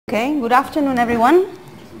Okay, good afternoon, everyone.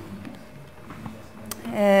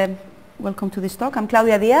 Welcome to this talk. I'm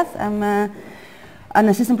Claudia Diaz. I'm an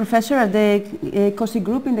assistant professor at the COSI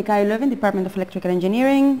group in the KU Leuven Department of Electrical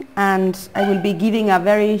Engineering, and I will be giving a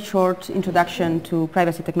very short introduction to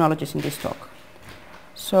privacy technologies in this talk.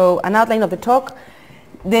 So, an outline of the talk.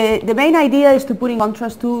 The main idea is to put in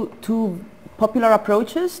contrast two popular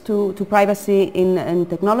approaches to privacy in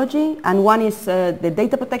technology, and one is the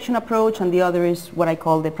data protection approach, and the other is what I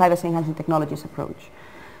call the privacy enhancing technologies approach.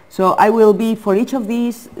 So I will be, for each of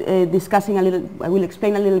these, discussing a little, I will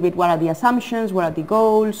explain a little bit what are the assumptions, what are the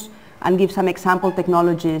goals, and give some example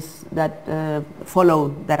technologies that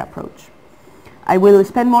follow that approach. I will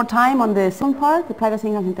spend more time on the second part, the privacy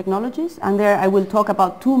enhancing technologies, and there I will talk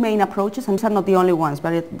about two main approaches, and these are not the only ones,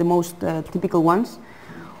 but the most typical ones,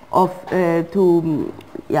 to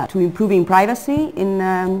improving privacy in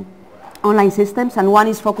online systems, and one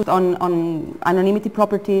is focused on anonymity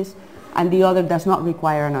properties, and the other does not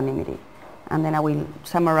require anonymity. And then I will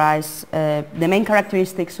summarize the main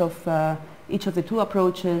characteristics of each of the two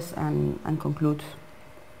approaches and conclude.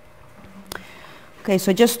 Okay,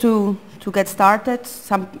 so just to get started,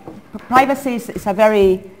 privacy is a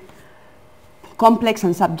very complex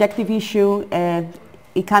and subjective issue.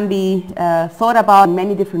 It can be thought about in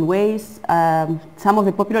many different ways. Some of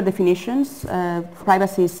the popular definitions,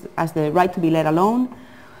 privacy is as the right to be let alone,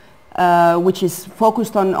 which is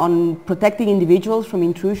focused on protecting individuals from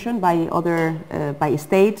intrusion by by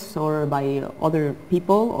states or by other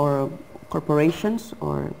people or corporations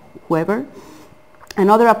or whoever.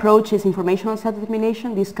 Another approach is informational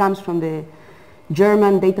self-determination. This comes from the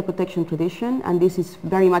German data protection tradition, and this is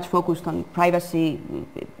very much focused on privacy.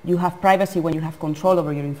 You have privacy when you have control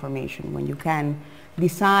over your information, when you can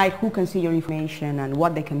decide who can see your information and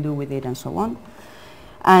what they can do with it and so on.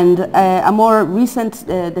 And a more recent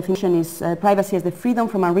definition is privacy as the freedom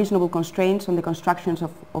from unreasonable constraints on the constructions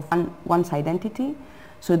of one's identity.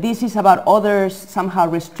 So this is about others somehow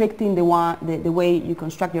restricting the way you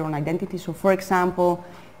construct your own identity. So for example,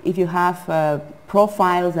 if you have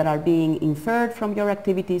profiles that are being inferred from your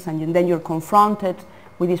activities, and then you're confronted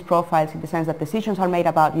with these profiles in the sense that decisions are made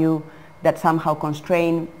about you that somehow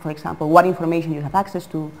constrain, for example, what information you have access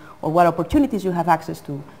to or what opportunities you have access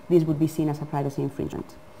to, this would be seen as a privacy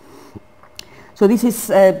infringement. So this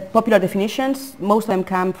is popular definitions. Most of them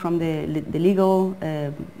come from the legal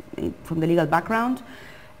background.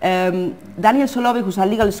 Daniel Solovey, who's a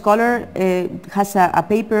legal scholar, has a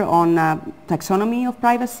paper on taxonomy of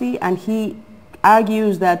privacy, and he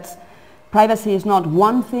argues that privacy is not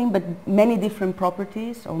one thing, but many different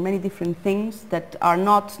properties or many different things that are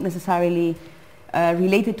not necessarily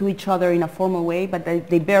related to each other in a formal way, but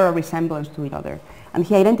they bear a resemblance to each other. And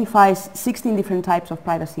he identifies 16 different types of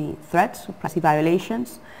privacy threats, or privacy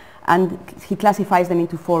violations, and he classifies them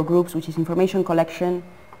into 4 groups, which is information collection,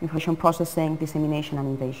 information processing, dissemination, and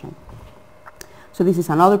invasion. So this is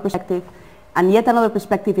another perspective. And yet another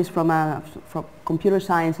perspective is from computer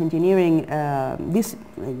science engineering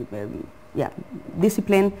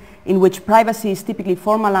discipline, in which privacy is typically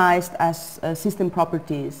formalized as system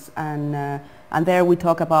properties, and there we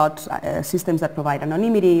talk about systems that provide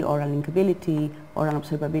anonymity or unlinkability or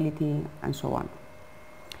unobservability and so on.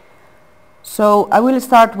 So I will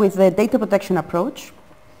start with the data protection approach.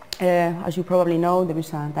 As you probably know, there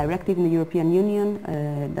is a directive in the European Union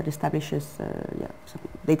that establishes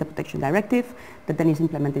data protection directive that then is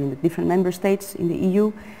implemented in the different member states in the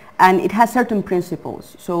EU, and it has certain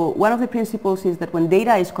principles. So one of the principles is that when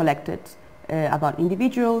data is collected about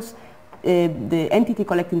individuals, the entity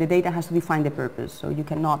collecting the data has to define the purpose. So you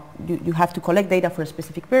cannot, you have to collect data for a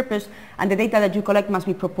specific purpose, and the data that you collect must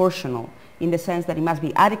be proportional in the sense that it must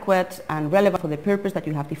be adequate and relevant for the purpose that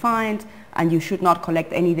you have defined, and you should not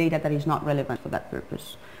collect any data that is not relevant for that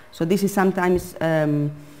purpose. So this is sometimes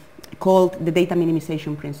called the data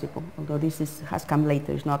minimization principle, although this has come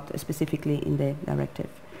later, it's not specifically in the directive.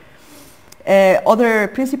 Other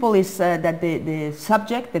principle is that the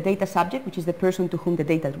subject, the data subject, which is the person to whom the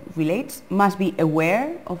data relates, must be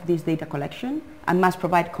aware of this data collection and must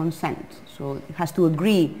provide consent. So it has to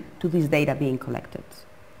agree to this data being collected.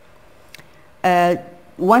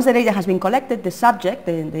 Once the data has been collected, the subject,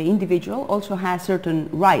 the individual, also has certain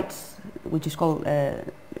rights, which is called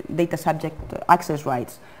data subject access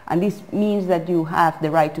rights. And this means that you have the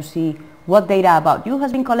right to see what data about you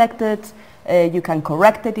has been collected. You can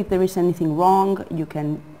correct it if there is anything wrong. You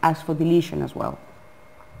can ask for deletion as well.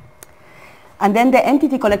 And then the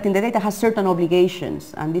entity collecting the data has certain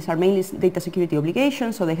obligations, and these are mainly data security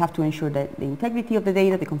obligations, so they have to ensure that the integrity of the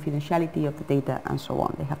data, the confidentiality of the data, and so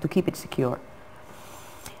on. They have to keep it secure.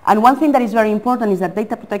 And one thing that is very important is that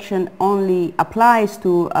data protection only applies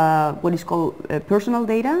to what is called personal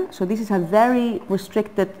data. So this is a very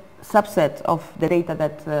restricted subset of the data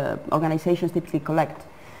that organizations typically collect,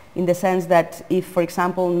 in the sense that if, for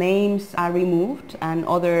example, names are removed and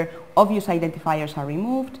other obvious identifiers are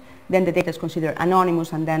removed, then the data is considered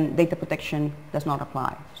anonymous, and then data protection does not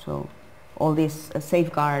apply. So all these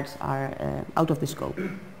safeguards are out of the scope.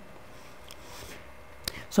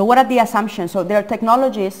 So what are the assumptions? So there are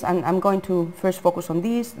technologies, and I'm going to first focus on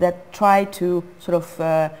these, that try to sort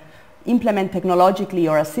of implement technologically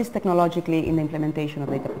or assist technologically in the implementation of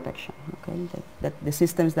data protection. Okay? That the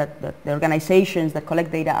systems, that the organizations that collect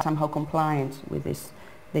data are somehow compliant with this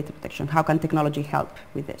data protection. How can technology help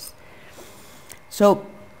with this? So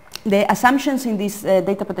the assumptions in these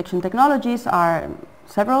data protection technologies are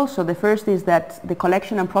several. So the first is that the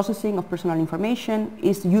collection and processing of personal information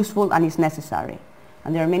is useful and is necessary.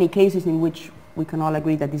 And there are many cases in which we can all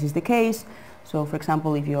agree that this is the case. So for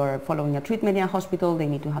example, if you're following a treatment in a hospital, they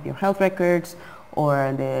need to have your health records,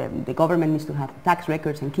 or the government needs to have tax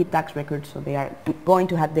records and keep tax records. So they are going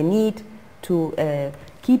to have the need to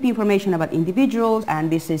keep information about individuals,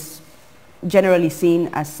 and this is generally seen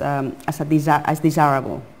as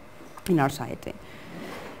desirable in our society.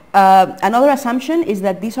 Another assumption is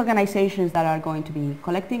that these organizations that are going to be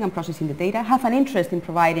collecting and processing the data have an interest in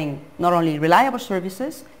providing not only reliable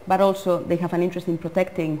services, but also they have an interest in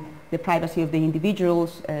protecting the privacy of the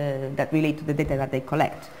individuals that relate to the data that they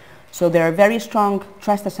collect. So there are very strong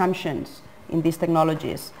trust assumptions in these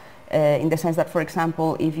technologies, in the sense that, for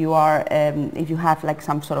example, if you have like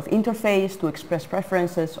some sort of interface to express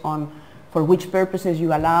preferences on for which purposes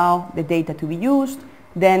you allow the data to be used,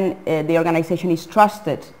 then the organization is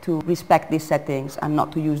trusted to respect these settings and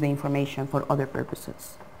not to use the information for other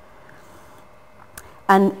purposes.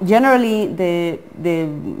 And generally, the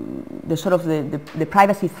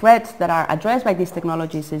privacy threats that are addressed by these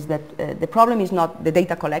technologies is that the problem is not the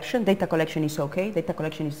data collection. Data collection is okay. Data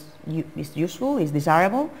collection is useful, is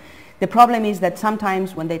desirable. The problem is that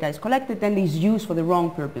sometimes when data is collected, then it is used for the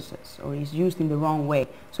wrong purposes, or is used in the wrong way.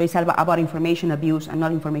 So it's about information abuse and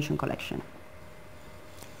not information collection.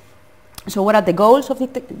 So what are the goals of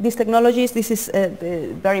these technologies? This is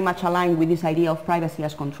very much aligned with this idea of privacy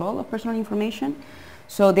as control of personal information.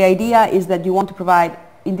 So the idea is that you want to provide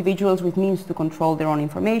individuals with means to control their own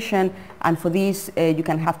information, and for these you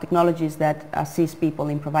can have technologies that assist people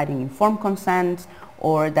in providing informed consent,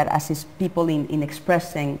 or that assist people in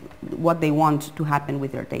expressing what they want to happen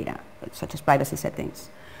with their data, such as privacy settings.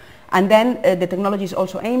 And then the technologies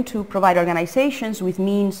also aim to provide organizations with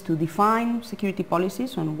means to define security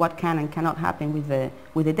policies on what can and cannot happen with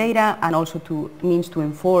the data, and also to means to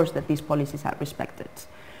enforce that these policies are respected.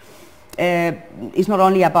 It's not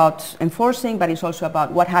only about enforcing, but it's also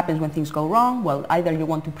about what happens when things go wrong. Well, either you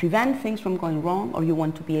want to prevent things from going wrong, or you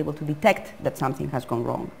want to be able to detect that something has gone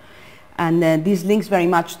wrong. And this links very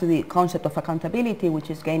much to the concept of accountability, which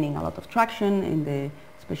is gaining a lot of traction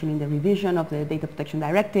especially in the revision of the Data Protection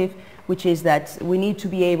Directive, which is that we need to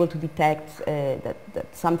be able to detect that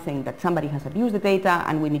somebody has abused the data,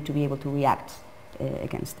 and we need to be able to react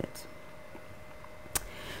against it.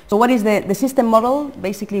 So what is the system model?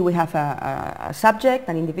 Basically, we have a subject,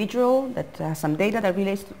 an individual that has some data that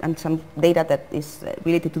relates to, and some data that is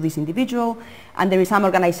related to this individual, and there is some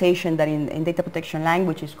organization that in data protection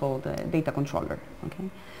language is called a data controller. Okay?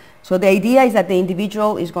 So the idea is that the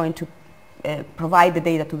individual is going to provide the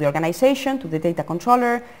data to the organization, to the data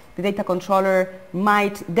controller. The data controller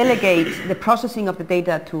might delegate the processing of the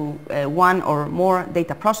data to one or more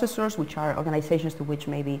data processors, which are organizations to which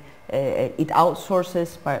maybe it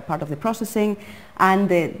outsources part of the processing, and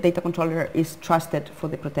the data controller is trusted for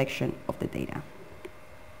the protection of the data.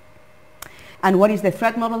 And what is the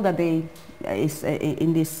threat model that is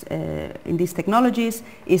in these technologies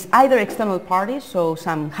is either external parties, so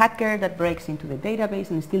some hacker that breaks into the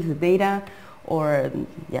database and steals the data, or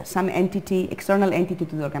some external entity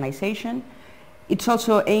to the organization. It's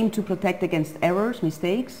also aimed to protect against errors,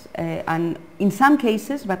 mistakes, and in some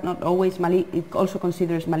cases, but not always, it also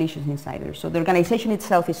considers malicious insiders. So the organization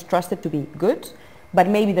itself is trusted to be good, but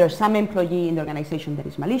maybe there's some employee in the organization that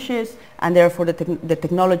is malicious, and therefore the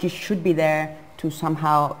technology should be there to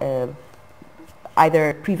somehow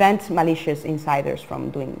either prevent malicious insiders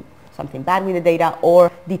from doing something bad with the data,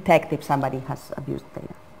 or detect if somebody has abused the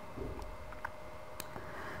data.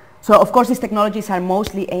 So of course these technologies are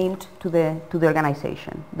mostly aimed to the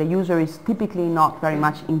organization. The user is typically not very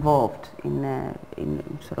much involved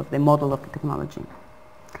in sort of the model of the technology.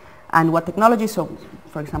 And what technologies, so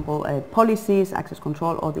for example, policies, access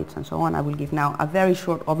control, audits, and so on. I will give now a very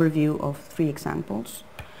short overview of 3 examples.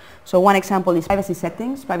 So one example is privacy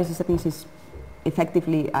settings. Privacy settings is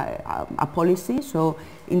effectively a policy. So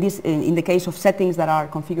in the case of settings that are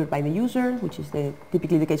configured by the user, which is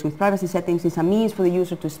typically the case with privacy settings, is a means for the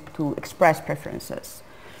user to express preferences.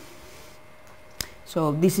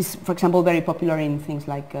 So this is, for example, very popular in things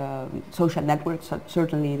like social networks,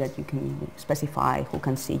 certainly, that you can specify who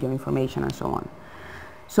can see your information and so on.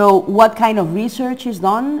 So what kind of research is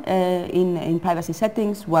done in privacy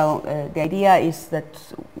settings? Well, the idea is that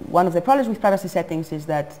one of the problems with privacy settings is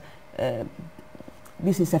that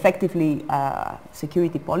this is effectively a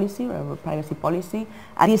security policy or a privacy policy.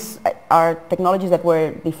 And these are technologies that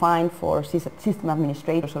were defined for system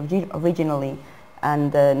administrators originally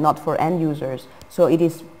and not for end users. So it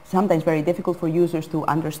is sometimes very difficult for users to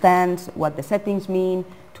understand what the settings mean,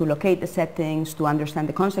 to locate the settings, to understand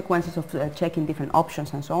the consequences of checking different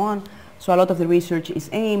options and so on. So a lot of the research is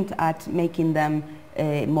aimed at making them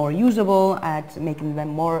more usable, at making them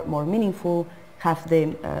more meaningful, have the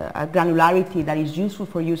a granularity that is useful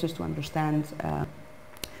for users to understand,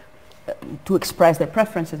 to express their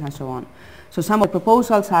preferences and so on. So some of the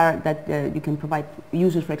proposals are that you can provide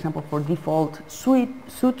users, for example, for default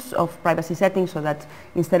suites of privacy settings, so that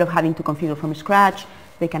instead of having to configure from scratch,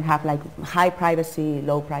 they can have like high privacy,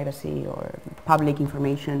 low privacy, or public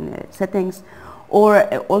information settings. Or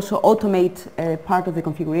also automate part of the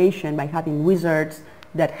configuration by having wizards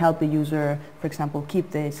that help the user, for example,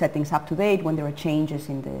 keep the settings up to date when there are changes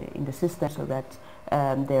in the system, so that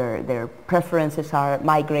their preferences are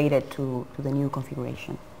migrated to the new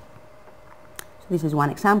configuration. So this is one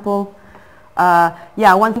example.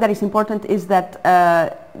 Yeah, one thing that is important is that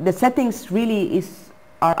the settings really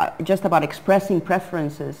are just about expressing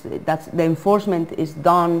preferences. The enforcement is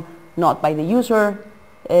done not by the user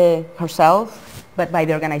herself, but by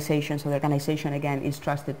the organization. So the organization, again, is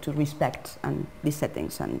trusted to respect these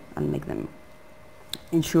settings and make them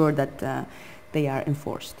ensure that they are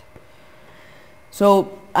enforced.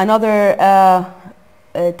 So another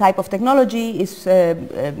type of technology is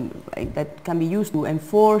that can be used to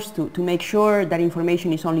enforce, to make sure that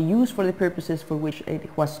information is only used for the purposes for which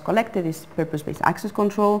it was collected, is purpose-based access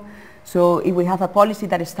control. So if we have a policy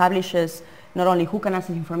that establishes not only who can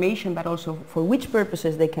access information, but also for which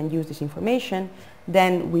purposes they can use this information,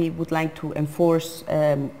 then we would like to enforce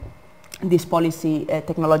this policy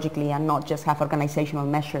technologically, and not just have organizational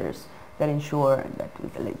measures that ensure that,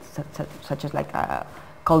 such as like a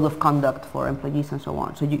code of conduct for employees and so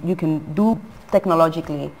on. So you can do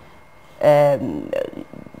technologically,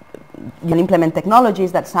 you can implement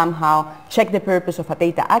technologies that somehow check the purpose of a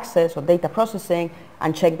data access or data processing,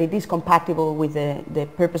 and check that it is compatible with the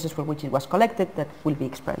purposes for which it was collected, that will be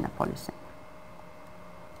expressed in a policy.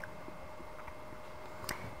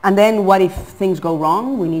 And then what if things go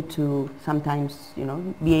wrong? We need to sometimes,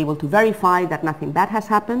 be able to verify that nothing bad has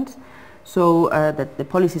happened, so that the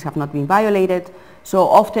policies have not been violated. So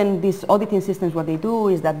often these auditing systems, what they do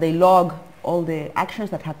is that they log all the actions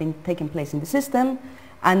that have been taking place in the system,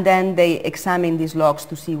 and then they examine these logs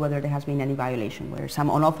to see whether there has been any violation, where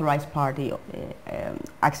some unauthorized party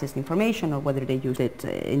accessed information, or whether they used it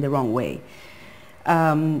in the wrong way.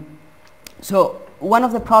 So one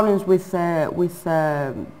of the problems with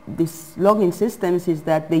these logging systems is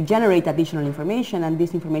that they generate additional information, and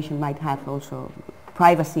this information might have also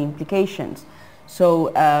privacy implications. So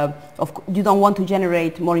you don't want to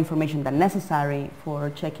generate more information than necessary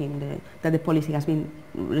for checking that the policy has been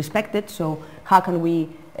respected. So how can we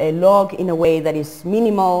log in a way that is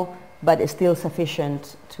minimal but is still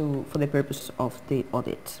sufficient for the purpose of the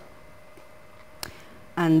audit?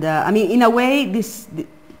 And I mean, in a way, this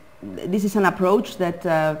is an approach that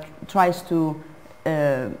tries to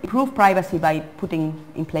improve privacy by putting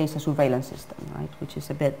in place a surveillance system, right? Which is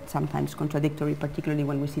a bit sometimes contradictory, particularly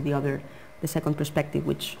when we see the second perspective,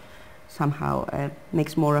 which somehow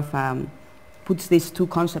makes more of puts these two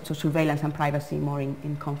concepts of surveillance and privacy more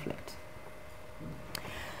in conflict.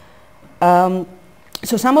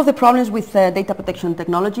 So some of the problems with data protection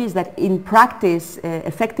technology is that in practice,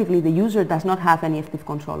 effectively the user does not have any effective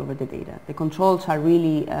control over the data. The controls are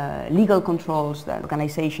really legal controls, that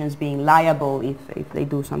organizations being liable if they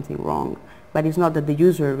do something wrong. But it's not that the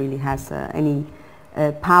user really has any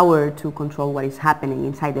power to control what is happening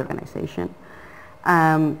inside the organization.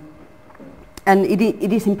 And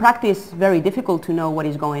it is in practice very difficult to know what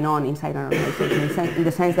is going on inside an organization, in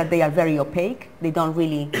the sense that they are very opaque. They don't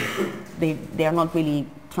really, they are not really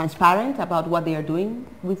transparent about what they are doing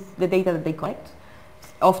with the data that they collect.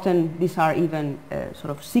 Often these are even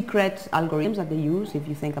sort of secret algorithms that they use. If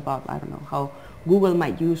you think about, I don't know, how Google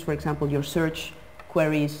might use, for example, your search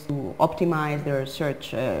queries to optimize their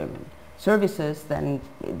search services, then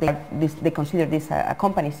they consider this a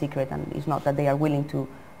company secret, and it's not that they are willing to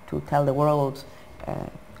tell the world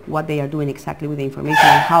what they are doing exactly with the information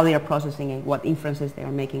and how they are processing it, what inferences they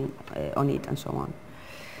are making on it, and so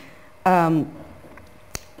on.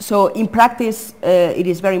 So in practice, it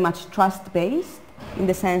is very much trust-based, in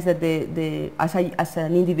the sense that as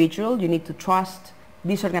an individual, you need to trust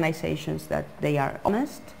these organizations that they are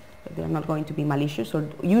honest, that they are not going to be malicious or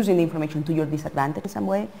using the information to your disadvantage in some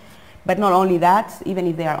way. But not only that, even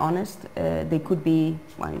if they are honest, they could be,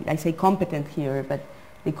 well, I say competent here, but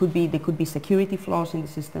they could be security flaws in the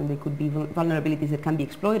system, they could be vulnerabilities that can be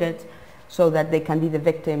exploited, so that they can be the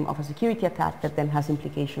victim of a security attack that then has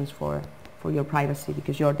implications for your privacy,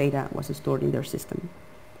 because your data was stored in their system.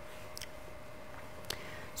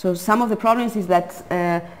 So some of the problems is that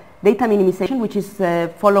data minimization, which is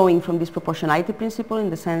following from this proportionality principle, in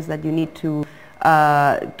the sense that you need to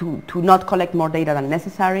not collect more data than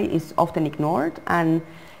necessary, is often ignored. And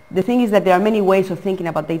the thing is that there are many ways of thinking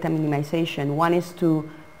about data minimization. One is to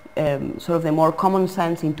sort of the more common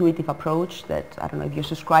sense, intuitive approach that, I don't know, if you're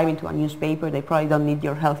subscribing to a newspaper, they probably don't need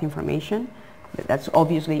your health information. That's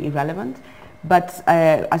obviously irrelevant. But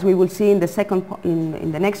as we will see in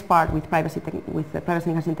the next part with privacy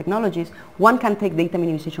enhancing technologies, one can take data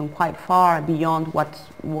minimization quite far beyond what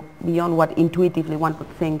intuitively one would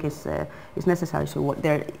think is necessary. So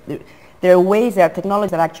there are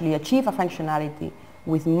technologies that actually achieve a functionality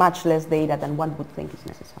with much less data than one would think is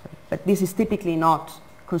necessary. But this is typically not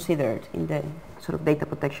considered in the sort of data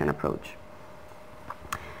protection approach.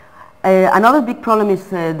 Another big problem is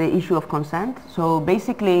the issue of consent. So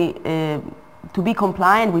basically, to be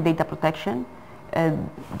compliant with data protection,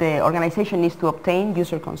 the organization needs to obtain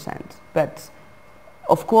user consent. But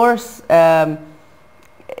of course,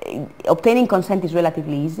 obtaining consent is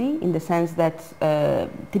relatively easy, in the sense that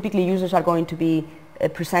typically users are going to be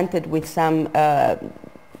presented with some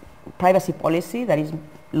privacy policy that is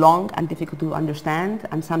long and difficult to understand,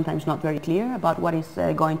 and sometimes not very clear about what is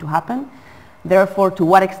going to happen. Therefore, to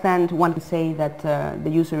what extent one can say that the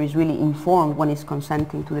user is really informed when he's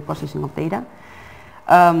consenting to the processing of data.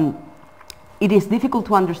 It is difficult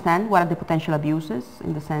to understand what are the potential abuses,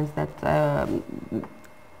 in the sense that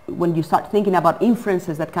when you start thinking about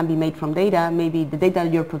inferences that can be made from data, maybe the data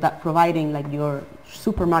you're providing, like your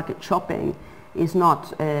supermarket shopping, is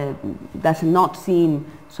not does not seem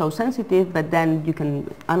so sensitive, but then you can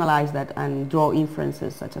analyze that and draw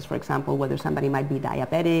inferences, such as, for example, whether somebody might be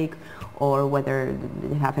diabetic, or whether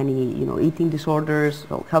they have any, eating disorders,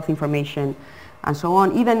 or health information, and so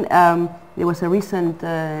on. Even there was a recent,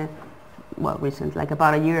 like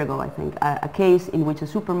about a year ago, I think, a case in which a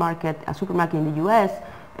supermarket in the U.S.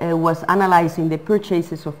 Was analyzing the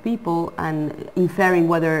purchases of people and inferring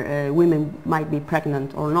whether women might be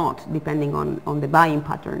pregnant or not, depending on the buying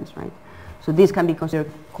patterns, right? So this can be considered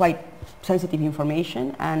quite sensitive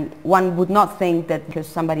information, and one would not think that because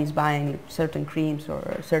somebody is buying certain creams or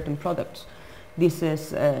certain products, this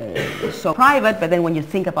is so private, but then when you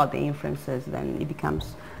think about the inferences, then it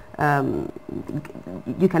becomes,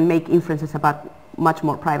 you can make inferences about much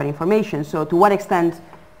more private information. So to what extent,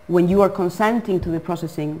 when you are consenting to the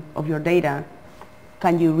processing of your data,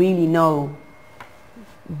 can you really know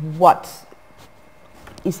what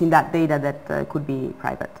is in that data that could be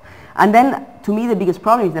private? And then, to me, the biggest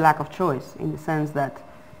problem is the lack of choice, in the sense that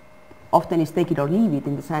often it's take it or leave it,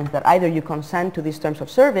 in the sense that either you consent to these terms of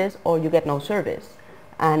service or you get no service.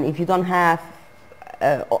 And if you don't have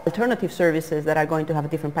alternative services that are going to have a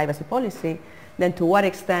different privacy policy, then to what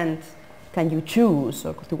extent can you choose,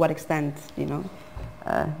 or to what extent,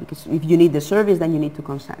 because if you need the service, then you need to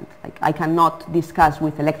consent. Like, I cannot discuss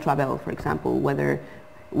with Electrabel, for example,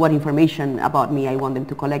 what information about me I want them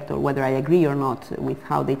to collect, or whether I agree or not with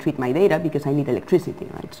how they treat my data, because I need electricity,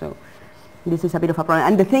 right? So this is a bit of a problem.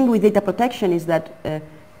 And the thing with data protection is that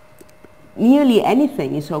nearly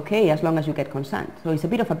anything is okay as long as you get consent. So it's a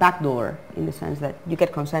bit of a backdoor, in the sense that you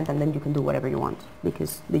get consent and then you can do whatever you want,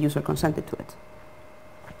 because the user consented to it.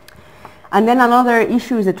 And then another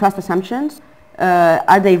issue is the trust assumptions.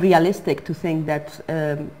 Are they realistic to think that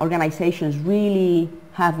organizations really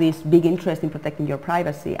have this big interest in protecting your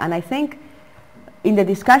privacy? And I think in the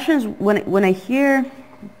discussions, when I hear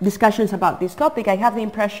discussions about this topic, I have the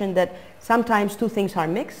impression that sometimes two things are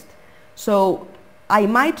mixed. So I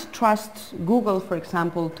might trust Google, for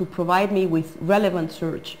example, to provide me with relevant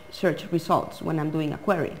search results when I'm doing a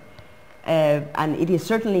query. And it is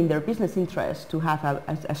certainly in their business interest to have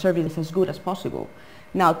a service as good as possible.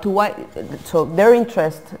 Now, so their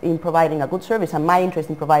interest in providing a good service and my interest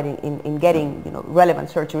in getting relevant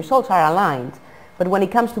search results are aligned. But when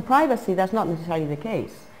it comes to privacy, that's not necessarily the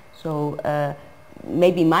case. So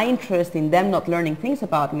maybe my interest in them not learning things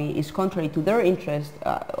about me is contrary to their interest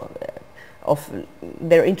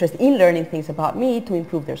in learning things about me to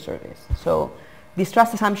improve their service. So these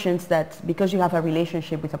trust assumptions that because you have a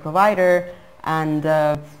relationship with a provider and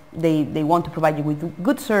they want to provide you with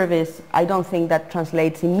good service, I don't think that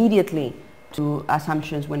translates immediately to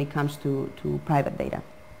assumptions when it comes to private data.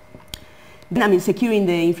 Then, I mean, securing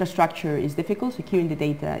the infrastructure is difficult, securing the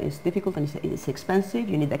data is difficult, and it's expensive.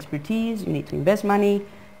 You need expertise, you need to invest money.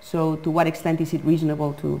 So to what extent is it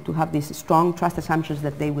reasonable to have these strong trust assumptions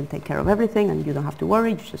that they will take care of everything and you don't have to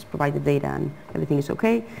worry, you just provide the data and everything is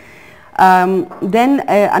okay. Then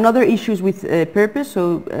another issue is with purpose.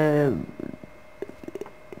 So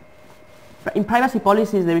in privacy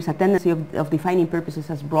policies there is a tendency of defining purposes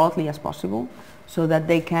as broadly as possible so that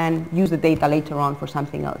they can use the data later on for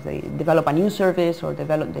something else. They develop a new service or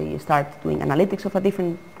they start doing analytics of a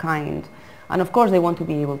different kind. And of course they want to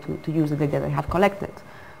be able to use the data they have collected.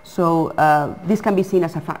 So this can be seen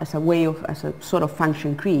as a sort of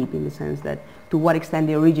function creep, in the sense that to what extent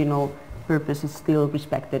the original purpose is still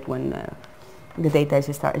respected when the data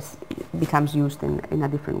becomes used in a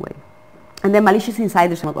different way. And then malicious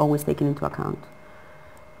insiders are not always taken into account.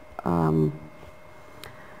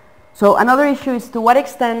 So another issue is to what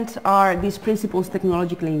extent are these principles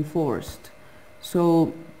technologically enforced?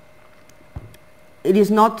 So it is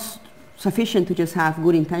not sufficient to just have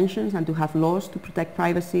good intentions and to have laws to protect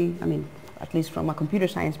privacy. I mean, at least from a computer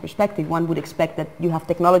science perspective, one would expect that you have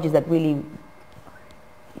technologies that really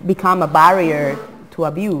become a barrier to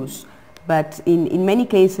abuse. But in many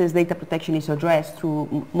cases, data protection is addressed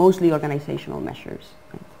through mostly organizational measures.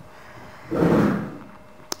 Right?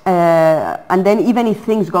 And then even if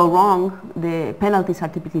things go wrong, the penalties are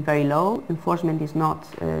typically very low. Enforcement is not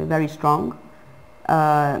very strong.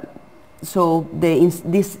 So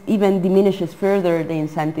this even diminishes further the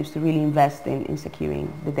incentives to really invest in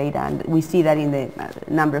securing the data. And we see that in the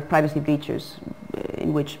number of privacy breaches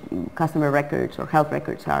in which customer records or health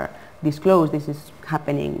records are disclosed. This is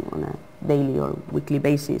happening on a daily or weekly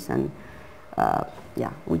basis, and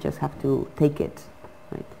yeah, we just have to take it.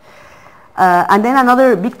 Right? And then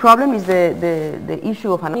another big problem is the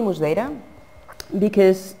issue of anonymous data,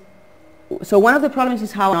 because so one of the problems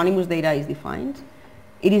is how anonymous data is defined.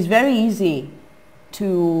 It is very easy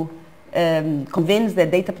to convince the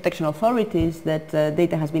data protection authorities that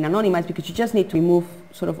data has been anonymized, because you just need to remove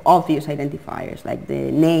sort of obvious identifiers like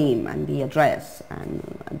the name and the address and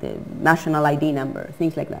the national ID number,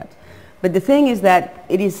 things like that. But the thing is that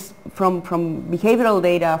it is from behavioral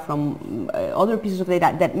data, from other pieces of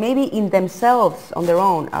data that maybe in themselves on their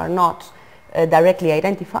own are not directly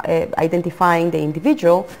identifying the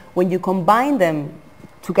individual. When you combine them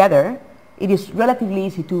together, it is relatively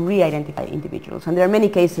easy to re-identify individuals. And there are many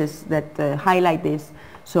cases that highlight this.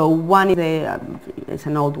 So one is it's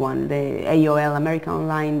an old one, the AOL, American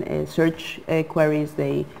Online Search Queries.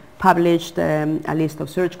 They published a list of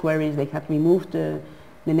search queries. They had removed the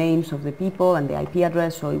names of the people and the IP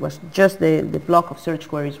address, so it was just the block of search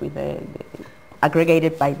queries with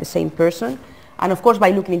aggregated by the same person. And of course,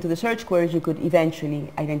 by looking into the search queries, you could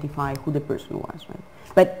eventually identify who the person was. Right?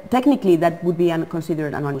 But technically, that would be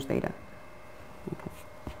considered anonymous data.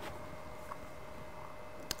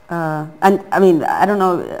 And I mean, I don't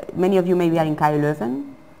know, many of you maybe are in KU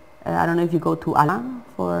Leuven. I don't know if you go to ALA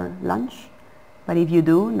for lunch, but if you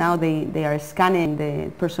do, now they are scanning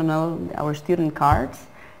the personal, our student cards,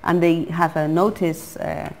 and they have a notice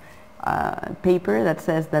paper that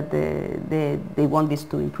says that they want this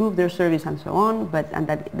to improve their service and so on, and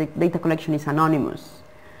that the data collection is anonymous.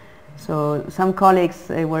 So some colleagues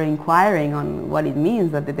were inquiring on what it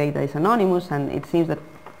means that the data is anonymous, and it seems that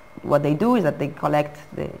what they do is that they collect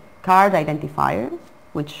the card identifier,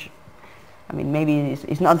 which, I mean, maybe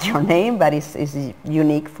it's not your name, but it's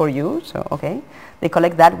unique for you, so okay. They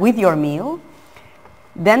collect that with your meal.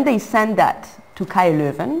 Then they send that to KU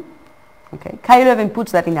Leuven. Okay. KU Leuven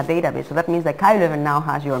puts that in a database, so that means that KU Leuven now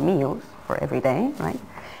has your meals for every day, right?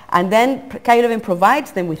 And then KU Leuven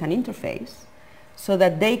provides them with an interface so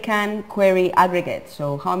that they can query aggregates.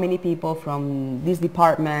 So how many people from this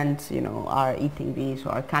department, you know, are eating this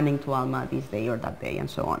or are coming to Alma this day or that day, and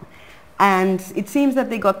so on. And it seems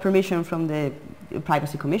that they got permission from the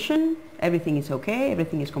Privacy Commission. Everything is okay,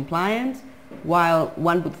 everything is compliant. While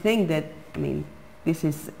one would think that, I mean, this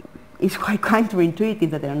is quite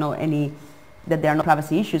counterintuitive that there are no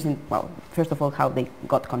privacy issues in, well, first of all, how they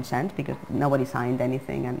got consent, because nobody signed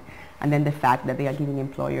anything, and then the fact that they are giving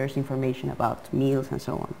employers information about meals and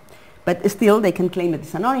so on. But still, they can claim that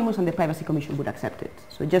it's anonymous, and the Privacy Commission would accept it.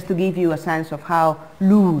 So just to give you a sense of how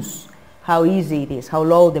loose, how easy it is, how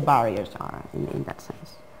low the barriers are in that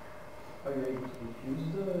sense. Are you able to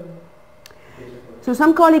refuse the data collection? So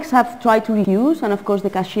some colleagues have tried to refuse, and of course the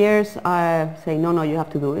cashiers say, no, no, you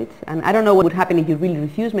have to do it. And I don't know what would happen if you really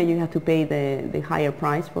refuse. Maybe you have to pay the higher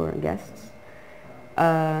price for guests.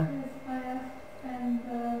 Yes, I asked, and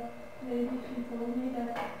the lady, she told me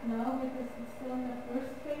that now, because it's still in the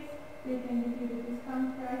first phase, they can give you the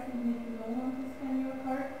discount price even if you don't want to scan your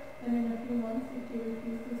card. And in a few months, if you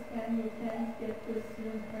refuse to scan, you can't get the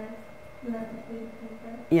student price. You have to pay the full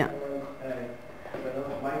price. Yeah.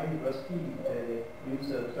 My university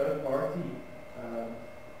use a third-party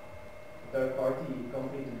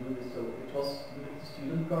company to do this. So it was with the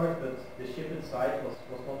student card, but the shipping site was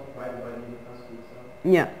not provided by the university. So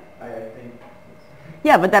Yeah. I think.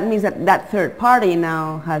 Yeah, but that means that that third party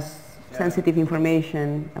now has sensitive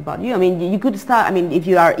information about you. I mean, you could start, I mean, if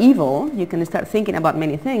you are evil, you can start thinking about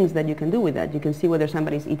many things that you can do with that. You can see whether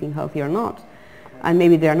somebody is eating healthy or not. And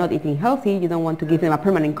maybe they are not eating healthy. You don't want to give them a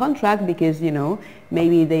permanent contract because, you know,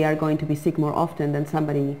 maybe they are going to be sick more often than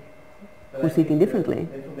somebody who's eating differently.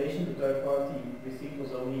 The information the third party received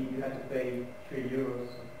was only you had to pay €3,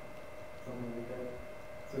 something like that.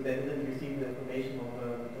 So they didn't receive the information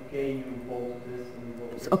of, okay, you bought this and you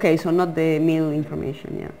bought this. Okay, so not the meal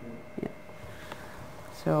information, yeah.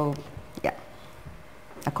 So, yeah,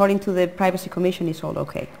 according to the Privacy Commission, it's all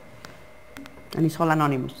okay. And it's all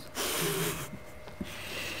anonymous.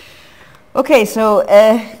 Okay, so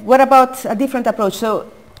what about a different approach?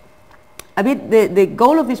 So, a bit the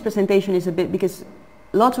goal of this presentation is a bit because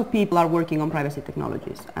lots of people are working on privacy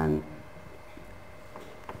technologies, and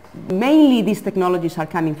mainly these technologies are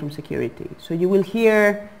coming from security. So you will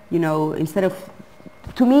hear, you know, instead of,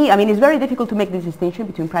 to me, I mean, it's very difficult to make this distinction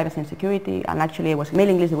between privacy and security, and actually, I was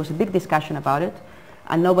mailing list, there was a big discussion about it,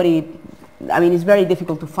 and nobody, I mean, it's very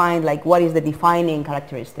difficult to find, like, what is the defining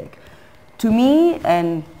characteristic. To me,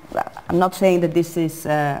 and I'm not saying that this is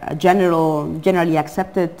a generally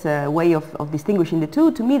accepted way of distinguishing the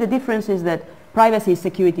two, to me, the difference is that privacy is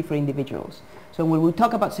security for individuals. So when we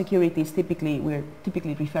talk about security, we're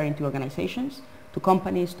typically referring to organizations, to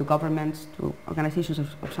companies, to governments, to organizations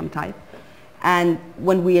of some type. And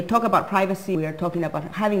when we talk about privacy, we are talking about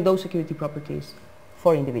having those security properties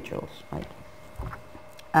for individuals, right?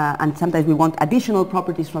 And sometimes we want additional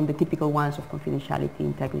properties from the typical ones of confidentiality,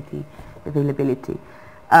 integrity, availability.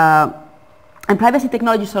 And privacy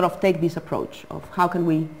technologies sort of take this approach of how can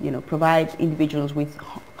we, you know, provide individuals with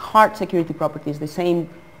hard security properties, the same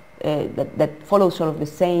that follow sort of the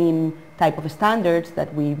same type of standards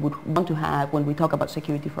that we would want to have when we talk about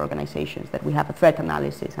security for organizations, that we have a threat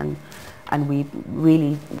analysis and we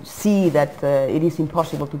really see that it is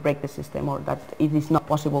impossible to break the system, or that it is not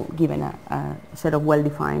possible given a set of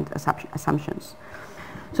well-defined assumptions.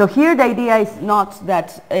 So here the idea is not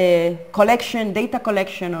that data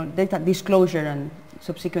collection or data disclosure and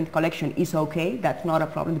subsequent collection is okay. That's not a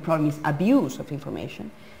problem. The problem is abuse of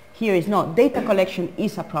information. Here is not. Data collection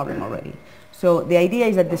is a problem already. So the idea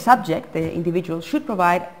is that the subject, the individual, should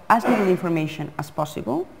provide as little information as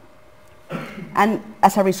possible, and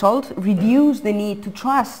as a result, reduce the need to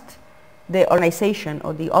trust the organization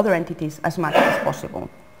or the other entities as much as possible.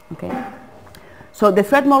 Okay? So the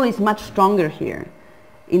threat model is much stronger here.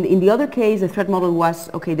 In the other case, the threat model was,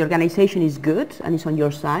 okay, the organization is good and it's on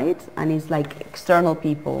your side, and it's like external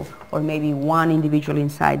people or maybe one individual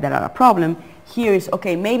inside that are a problem. Here is,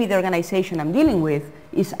 okay, maybe the organization I'm dealing with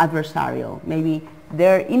is adversarial. Maybe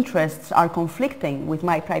their interests are conflicting with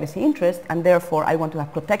my privacy interest, and therefore I want to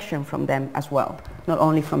have protection from them as well, not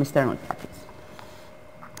only from external parties.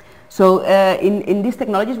 So in these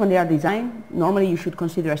technologies, when they are designed, normally you should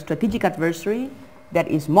consider a strategic adversary that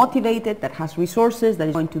is motivated, that has resources, that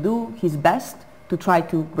is going to do his best to try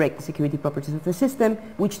to break the security properties of the system,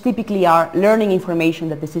 which typically are learning information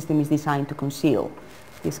that the system is designed to conceal.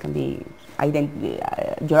 This can be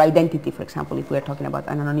your identity, for example, if we are talking about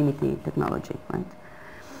an anonymity technology, right?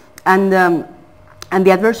 And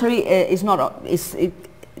the adversary is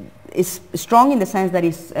strong in the sense that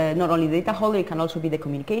it's not only the data holder, it can also be the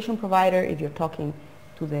communication provider if you're talking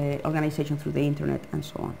to the organization through the internet and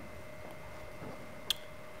so on.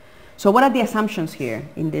 So what are the assumptions here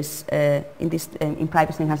in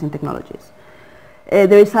privacy enhancing technologies?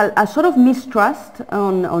 There is a sort of mistrust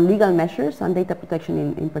on legal measures and data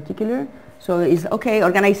protection in particular. So it's okay,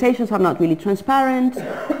 organizations are not really transparent,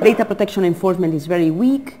 data protection enforcement is very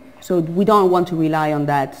weak, so we don't want to rely on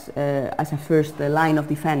that as a first line of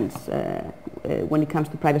defense when it comes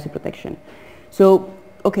to privacy protection. So,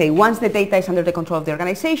 okay, once the data is under the control of the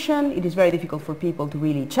organization, it is very difficult for people to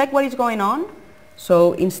really check what is going on.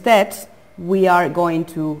 So instead, we are going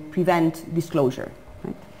to prevent disclosure.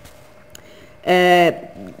 Right?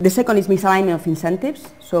 the second is misalignment of incentives.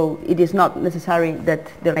 So it is not necessary that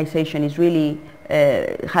the organization is really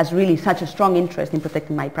has really such a strong interest in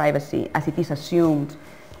protecting my privacy as it is assumed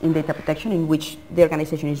in data protection, in which the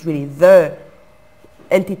organization is really the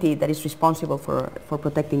entity that is responsible for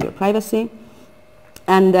protecting your privacy.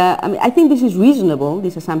 And I mean, I think this is reasonable,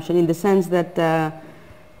 this assumption, in the sense that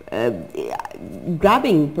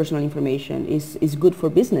grabbing personal information is good for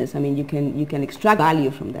business. I mean, you can extract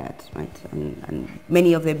value from that, right? And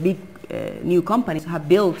many of the big new companies have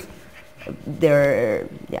built their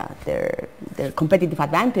competitive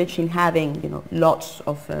advantage in having, you know, lots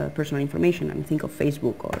of personal information. I mean, think of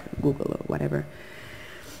Facebook or Google or whatever.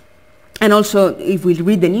 And also, if we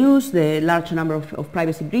read the news, the large number of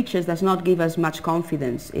privacy breaches does not give us much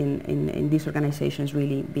confidence in these organizations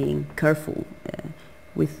really being careful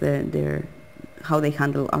with how they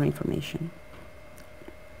handle our information.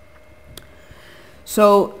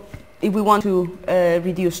 So, if we want to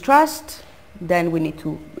reduce trust, then we need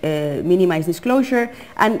to minimize disclosure.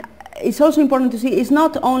 And it's also important to see it's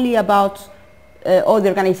not only about all the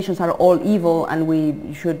organizations are all evil and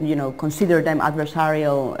we should, you know, consider them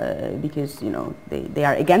adversarial because, you know, they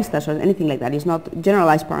are against us or anything like that. It's not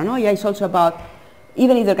generalized paranoia. It's also about,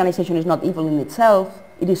 even if the organization is not evil in itself,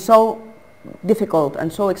 it is so difficult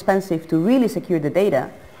and so expensive to really secure the data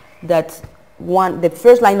that the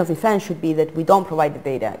first line of defense should be that we don't provide the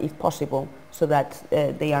data if possible, so that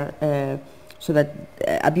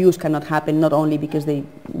abuse cannot happen, not only because they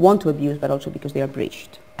want to abuse, but also because they are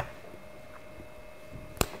breached.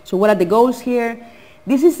 So what are the goals here?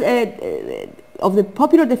 This is of the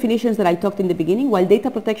popular definitions that I talked in the beginning. While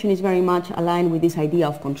data protection is very much aligned with this idea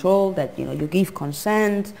of control, that, you know, you give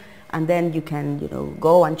consent and then you can, you know,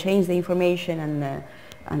 go and change the information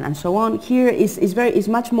and so on. Here is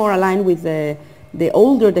much more aligned with the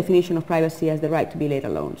older definition of privacy as the right to be let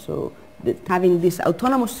alone. So having this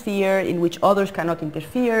autonomous sphere in which others cannot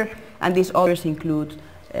interfere, and these others include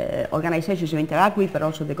organizations you interact with, but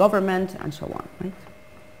also the government and so on, right?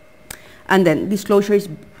 And then disclosure is,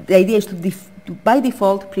 the idea is to by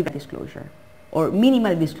default prevent disclosure or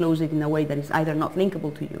minimally disclose it in a way that is either not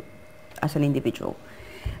linkable to you as an individual.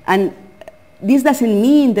 And this doesn't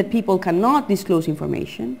mean that people cannot disclose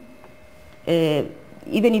information. Even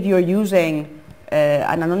if you're using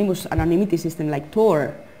an anonymity system like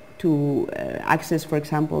Tor to access, for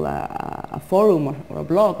example, a forum or a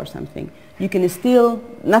blog or something, you can still,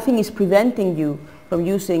 nothing is preventing you from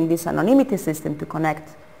using this anonymity system to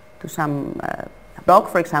connect to some blog,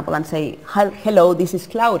 for example, and say, hello, this is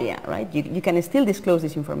Claudia, right? You can still disclose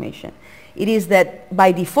this information. It is that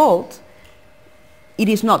by default, it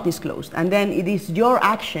is not disclosed, and then it is your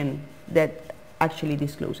action that actually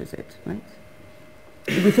discloses it, right?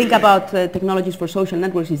 If we think about technologies for social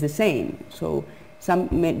networks, it's the same. So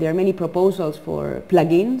there are many proposals for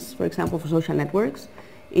plugins, for example, for social networks,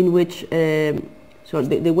 in which so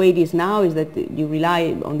the way it is now is that you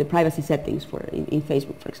rely on the privacy settings in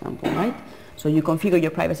Facebook, for example, right? So you configure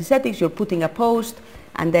your privacy settings, you're putting a post,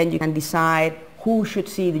 and then you can decide who should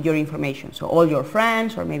see your information. So all your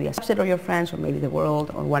friends, or maybe a subset of your friends, or maybe the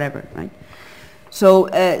world, or whatever, right? So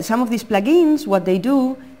some of these plugins, what they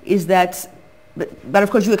do is that, but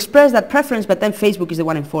of course you express that preference, but then Facebook is the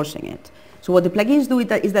one enforcing it. So what the plugins do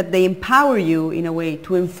is that they empower you in a way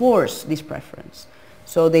to enforce this preference.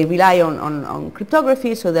 So they rely on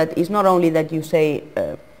cryptography, so that it's not only that you say,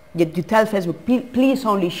 you tell Facebook, please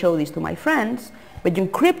only show this to my friends, but you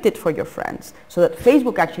encrypt it for your friends, so that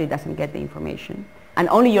Facebook actually doesn't get the information, and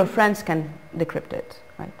only your friends can decrypt it,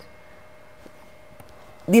 right?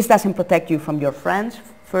 This doesn't protect you from your friends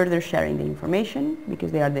further sharing the information,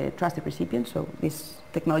 because they are the trusted recipients, so these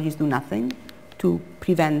technologies do nothing to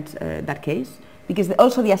prevent that case, because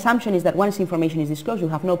also the assumption is that once information is disclosed, you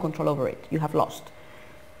have no control over it, you have lost.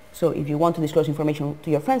 So if you want to disclose information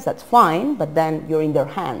to your friends, that's fine, but then you're in their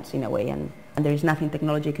hands in a way, and there is nothing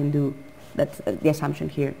technology can do. That's the assumption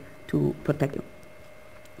here, to protect you.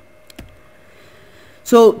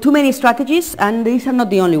 So too many strategies, and these are not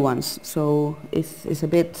the only ones. So it's a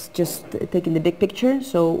bit just taking the big picture.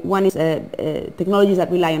 So one is technologies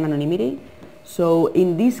that rely on anonymity. So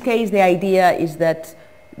in this case, the idea is that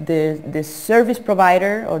the service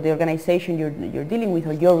provider or the organization you're dealing with,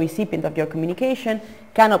 or your recipient of your communication,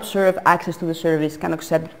 can observe access to the service, can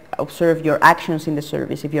observe your actions in the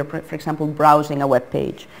service. If you're, for example, browsing a web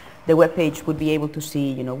page, the web page would be able to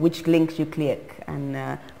see, you know, which links you click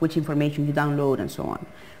and which information you download and so on.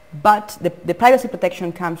 But the privacy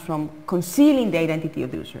protection comes from concealing the identity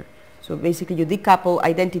of the user. So basically you decouple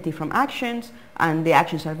identity from actions, and the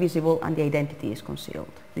actions are visible and the identity is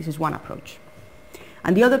concealed. This is one approach.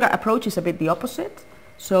 And the other approach is a bit the opposite.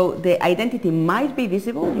 So the identity might be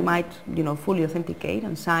visible. You might, fully authenticate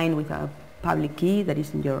and sign with a public key that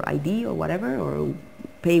is in your ID or whatever, or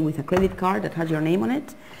pay with a credit card that has your name on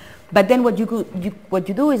it. But then what you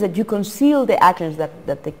do is that you conceal the actions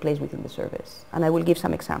that take place within the service. And I will give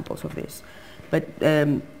some examples of this. But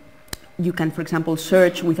you can, for example,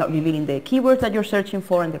 search without revealing the keywords that you're searching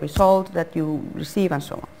for and the result that you receive and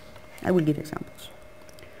so on. I will give examples.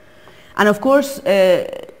 And of course,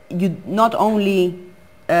 you not only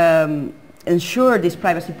ensure these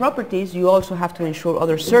privacy properties, you also have to ensure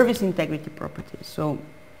other service integrity properties. So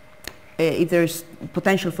if there's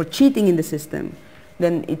potential for cheating in the system,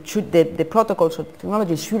 then it should, the protocols or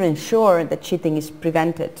technologies should ensure that cheating is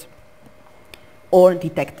prevented or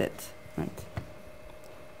detected, right?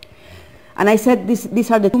 And I said these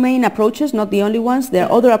are the two main approaches, not the only ones. There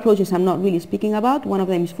are other approaches I'm not really speaking about. One of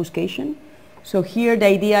them is obfuscation. So here the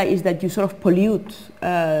idea is that you sort of pollute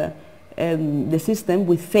the system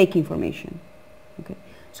with fake information. Okay.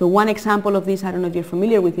 So one example of this, I don't know if you're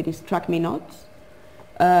familiar with it, is Track Me Not.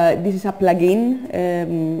 This is a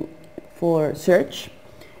plugin for search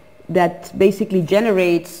that basically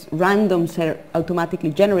generates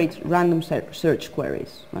automatically generates random search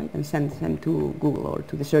queries, right, and sends them to Google or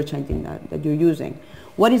to the search engine that you're using.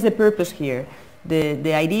 What is the purpose here?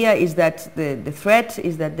 The idea is that the threat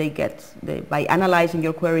is that by analyzing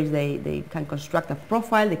your queries, they can construct a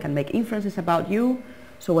profile, they can make inferences about you.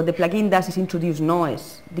 So what the plugin does is introduce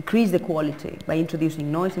noise, decrease the quality by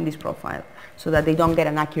introducing noise in this profile so that they don't get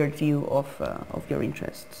an accurate view of your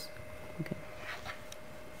interests. Okay.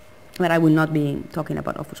 But I will not be talking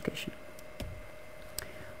about obfuscation.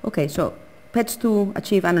 Okay, so pets to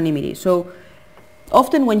achieve anonymity. So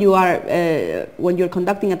often when you're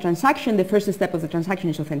conducting a transaction, the first step of the transaction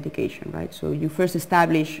is authentication, right? So you first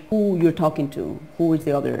establish who you're talking to, who is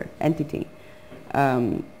the other entity.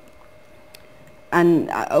 And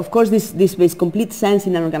of course, this makes complete sense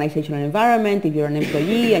in an organizational environment. If you're an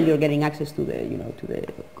employee and you're getting access to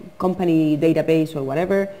the company database or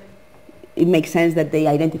whatever, it makes sense that they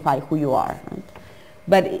identify who you are, right?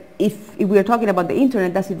 But if we're talking about the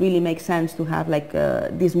internet, does it really make sense to have like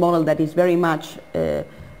this model that is very much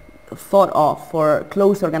thought of for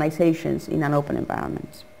closed organizations in an open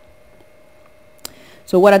environment?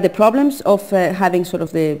 So what are the problems of having sort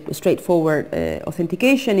of the straightforward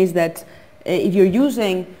authentication is that if you're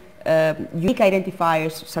using unique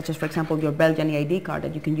identifiers, such as, for example, your Belgian ID card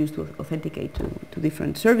that you can use to authenticate to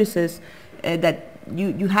different services, that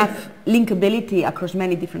you have linkability across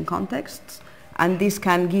many different contexts, and this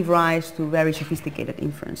can give rise to very sophisticated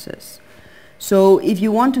inferences. So if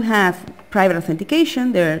you want to have private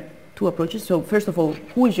authentication, there are two approaches. So first of all,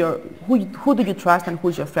 who do you trust and who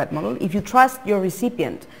is your threat model? If you trust your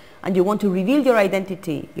recipient and you want to reveal your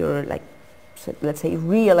identity, your let's say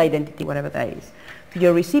real identity, whatever that is, to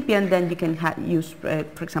your recipient, then you can use,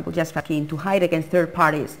 for example, just keying to hide against third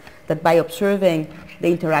parties that by observing the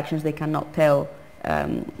interactions they cannot tell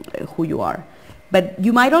who you are. But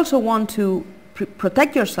you might also want to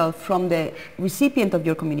protect yourself from the recipient of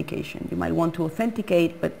your communication. You might want to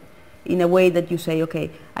authenticate, but in a way that you say, okay,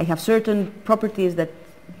 I have certain properties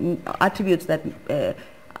attributes that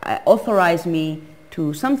authorize me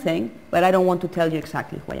to something, but I don't want to tell you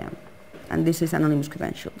exactly who I am. And this is anonymous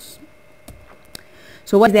credentials.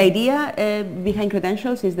 So what's the idea behind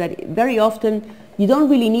credentials is that very often you don't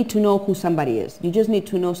really need to know who somebody is. You just need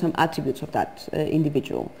to know some attributes of that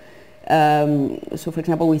individual. So for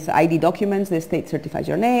example, with ID documents, the state certifies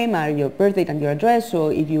your name, your birth date and your address. So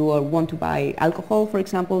if you want to buy alcohol, for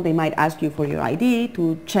example, they might ask you for your ID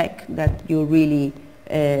to check that you're really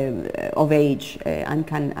of age and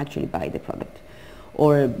can actually buy the product.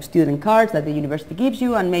 Or student cards that the university gives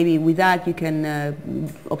you, and maybe with that you can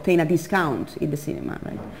obtain a discount in the cinema,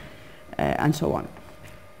 right? And so on.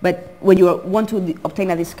 But when you want to obtain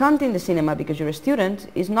a discount in the cinema because you're a student,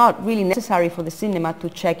 it's not really necessary for the cinema to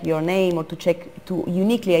check your name or to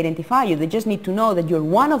uniquely identify you. They just need to know that you're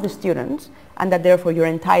one of the students and that therefore you're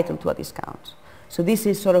entitled to a discount. So this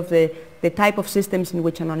is sort of the type of systems in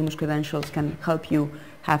which anonymous credentials can help you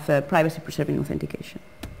have privacy-preserving authentication.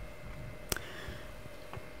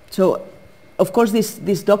 So, of course,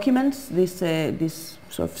 these documents, these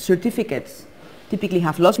sort of certificates, typically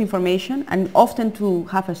have lots of information, and often to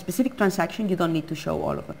have a specific transaction, you don't need to show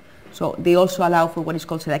all of them. So they also allow for what is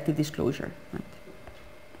called selective disclosure. Right?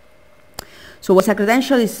 So what's a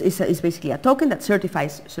credential is basically a token that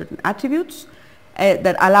certifies certain attributes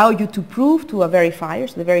that allow you to prove to a verifier,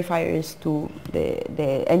 so the verifier is to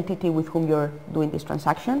the entity with whom you're doing this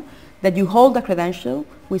transaction, that you hold a credential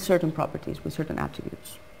with certain properties, with certain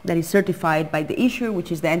attributes, that is certified by the issuer,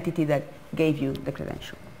 which is the entity that gave you the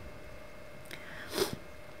credential.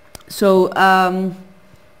 So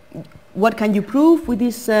what can you prove with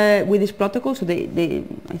this protocol? So I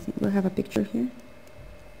think we have a picture here.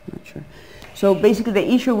 Not sure. So basically the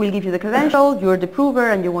issuer will give you the credential, you're the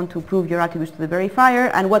prover, and you want to prove your attributes to the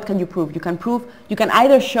verifier. And what can you prove? You can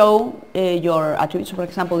either show your attributes. So for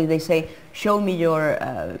example, if they say, show me your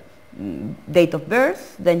date of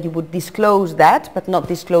birth, then you would disclose that, but not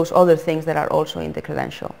disclose other things that are also in the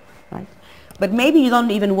credential, right? But maybe you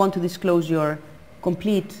don't even want to disclose your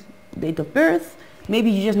complete date of birth.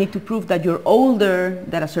 Maybe you just need to prove that you're older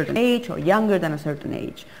than a certain age or younger than a certain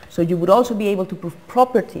age. So you would also be able to prove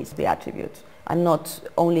properties of the attributes and not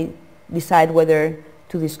only decide whether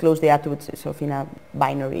to disclose the attributes sort of in a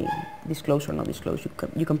binary disclose or not disclose.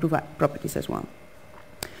 You can prove properties as well.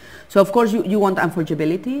 So of course you want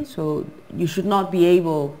unforgeability, so you should not be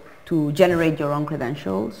able to generate your own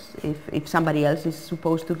credentials if somebody else is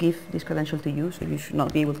supposed to give this credential to you, so you should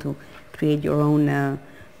not be able to create your own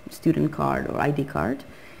student card or ID card.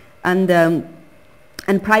 And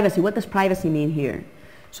privacy, what does privacy mean here?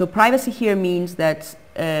 So privacy here means that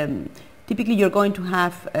typically you're going to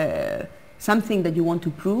have something that you want to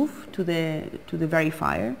prove to the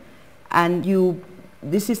verifier, and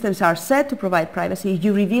these systems are set to provide privacy.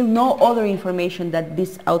 You reveal no other information than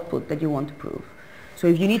this output that you want to prove. So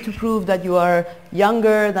if you need to prove that you are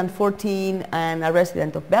younger than 14 and a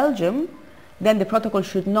resident of Belgium, then the protocol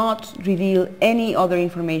should not reveal any other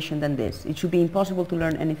information than this. It should be impossible to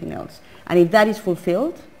learn anything else. And if that is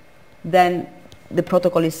fulfilled, then the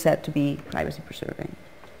protocol is said to be privacy preserving.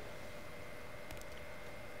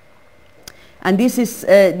 And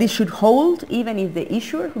this should hold even if the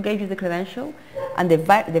issuer who gave you the credential and the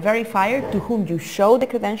verifier to whom you show the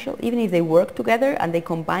credential, even if they work together and they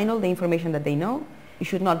combine all the information that they know, it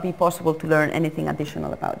should not be possible to learn anything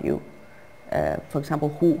additional about you. For example,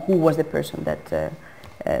 who was the person that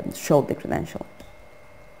showed the credential.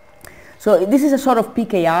 So this is a sort of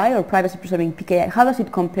PKI or privacy preserving PKI. How does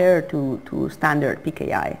it compare to standard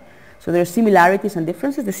PKI? So there are similarities and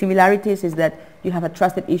differences. The similarities is that you have a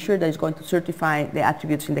trusted issuer that is going to certify the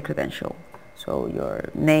attributes in the credential. So your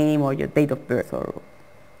name or your date of birth or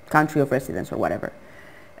country of residence or whatever.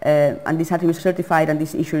 And these attributes are certified, and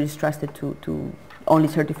this issuer is trusted to only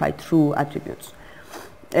certify true attributes.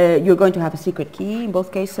 You're going to have a secret key in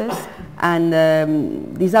both cases, and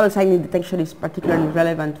this double signing detection is particularly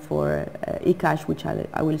relevant for eCash, which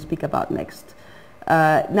I will speak about next.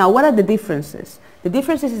 Now, what are the differences? The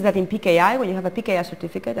differences is that in PKI, when you have a PKI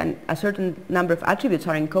certificate and a certain number of attributes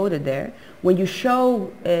are encoded there, when you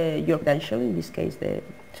show your credential, in this case the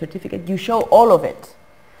certificate, you show all of it.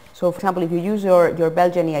 So for example, if you use your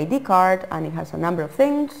Belgian EID card and it has a number of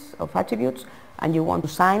things, of attributes, and you want to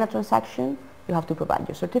sign a transaction, you have to provide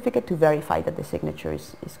your certificate to verify that the signature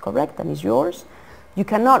is correct and is yours. You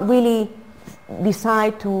cannot really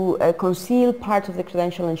decide to conceal parts of the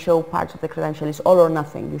credential and show parts of the credential. It's all or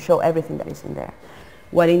nothing. You show everything that is in there.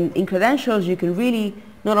 While in credentials, you can really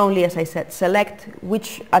not only, as I said, select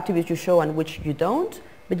which attributes you show and which you don't,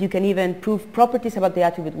 but you can even prove properties about the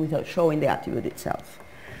attribute without showing the attribute itself.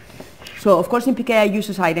 So of course in PKI use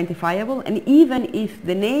is identifiable, and even if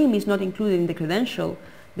the name is not included in the credential,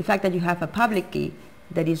 the fact that you have a public key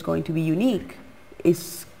that is going to be unique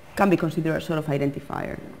can be considered a sort of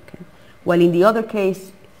identifier. Okay? While in the other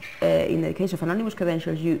case, in the case of anonymous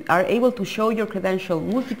credentials, you are able to show your credential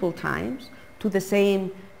multiple times to the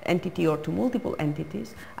same entity or to multiple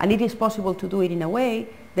entities, and it is possible to do it in a way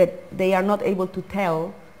that they are not able to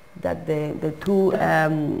tell that the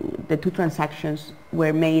two transactions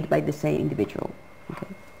were made by the same individual. Okay.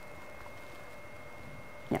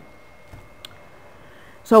 Yeah.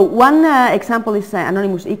 So one example is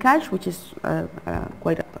anonymous eCash, which is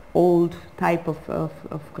quite an old type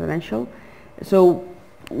of credential. So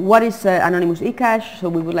what is anonymous eCash? So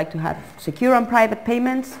we would like to have secure and private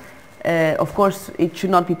payments. Of course, it should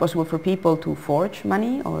not be possible for people to forge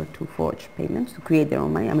money or to forge payments, to create their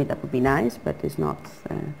own money. I mean, that would be nice, but it's not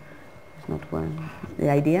the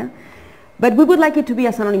idea. But we would like it to be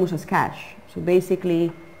as anonymous as cash. So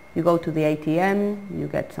basically, you go to the ATM, you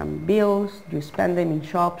get some bills, you spend them in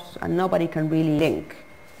shops, and nobody can really link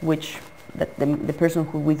that the person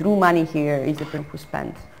who withdrew money here is the person who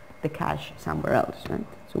spent the cash somewhere else, right?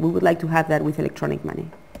 So we would like to have that with electronic money.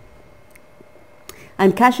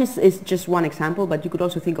 And cash is just one example, but you could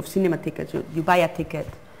also think of cinema tickets. You buy a ticket,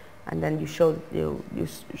 and then you show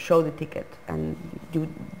the ticket, and you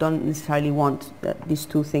don't necessarily want these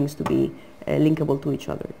two things to be linkable to each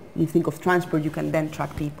other. You think of transport, you can then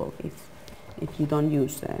track people if you don't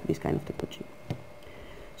use this kind of technology.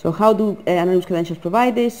 So how do anonymous credentials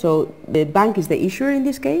provide this? So the bank is the issuer in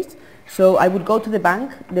this case. So I would go to the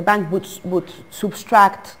bank would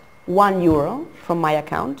subtract €1 from my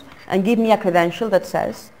account and give me a credential that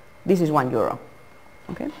says this is €1.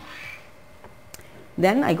 Okay?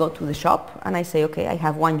 Then I go to the shop and I say, okay, I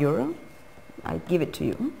have €1. I give it to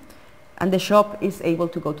you. And the shop is able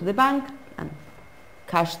to go to the bank and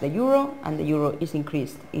cash the euro, and the euro is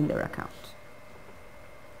increased in their account.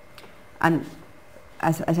 And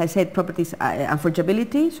as I said, properties and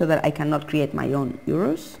fungibility, so that I cannot create my own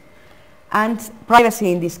euros. And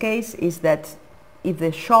privacy in this case is that if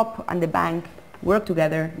the shop and the bank work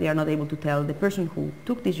together, they are not able to tell the person who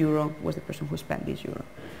took this euro was the person who spent this euro.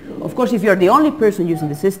 Of course, if you're the only person using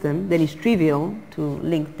the system, then it's trivial to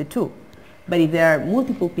link the two. But if there are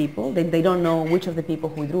multiple people, then they don't know which of the people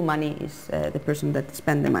who drew money is the person that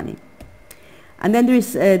spent the money. And then there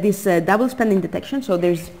is this double spending detection. So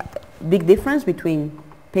there's a big difference between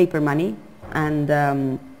paper money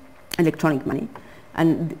and electronic money.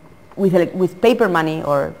 And with paper money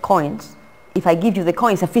or coins, if I give you the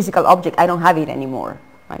coin, it's a physical object, I don't have it anymore,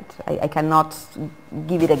 right? I cannot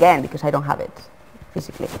give it again because I don't have it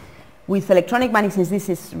physically. With electronic money, since this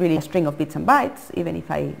is really a string of bits and bytes, even if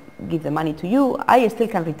I give the money to you, I still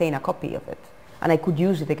can retain a copy of it, and I could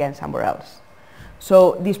use it again somewhere else.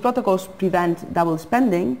 So these protocols prevent double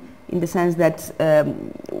spending in the sense that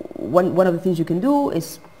one of the things you can do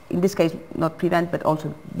is, in this case, not prevent, but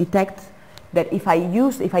also detect that if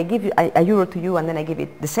I give a euro to you and then I give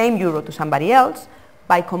it the same euro to somebody else,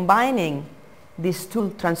 by combining these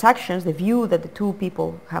two transactions, the view that the two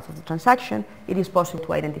people have of the transaction, it is possible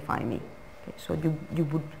to identify me. Okay, so you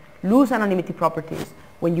would lose anonymity properties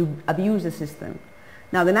when you abuse the system.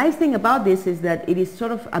 Now the nice thing about this is that it is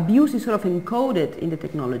abuse is sort of encoded in the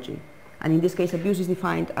technology, and in this case abuse is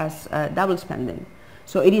defined as double spending.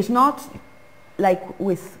 So it is not like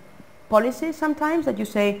with policies sometimes that you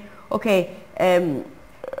say, okay,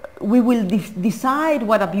 we will decide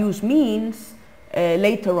what abuse means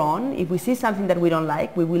later on. If we see something that we don't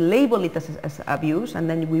like, we will label it as abuse, and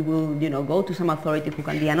then we will, go to some authority who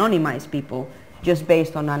can de-anonymize people just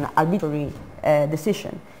based on an arbitrary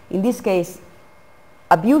decision. In this case,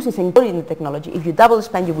 abuse is encoded in the technology. If you double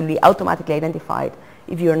spend, you will be automatically identified.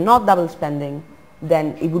 If you are not double spending,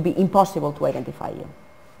 then it would be impossible to identify you.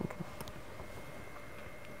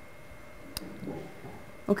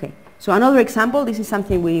 Okay. So another example, this is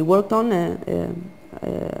something we worked on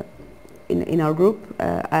in our group,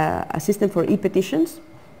 a system for e-petitions.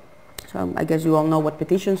 So I guess you all know what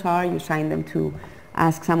petitions are. You sign them to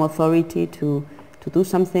ask some authority to do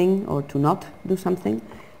something or to not do something.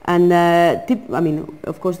 And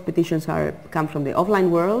of course, petitions come from the offline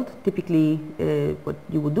world. Typically, what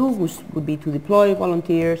you would do would be to deploy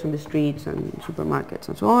volunteers on the streets and supermarkets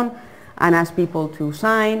and so on, and ask people to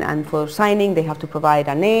sign. And for signing, they have to provide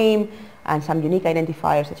a name and some unique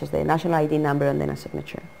identifiers, such as the national ID number and then a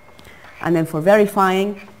signature. And then for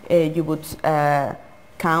verifying, you would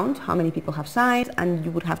count how many people have signed, and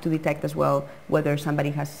you would have to detect as well whether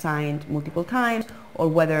somebody has signed multiple times or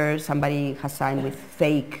whether somebody has signed with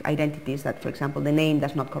fake identities that, for example, the name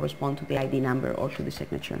does not correspond to the ID number or to the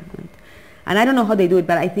signature. Right? And I don't know how they do it,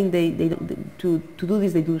 but I think to do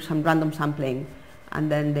this, they do some random sampling,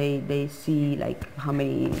 and then they see like how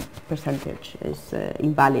many percentage is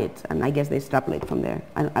invalid, and I guess they extrapolate from there.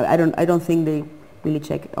 I don't think they really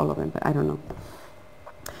check all of them, but I don't know.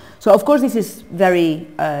 So of course this is very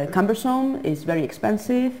cumbersome, it's very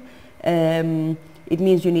expensive. It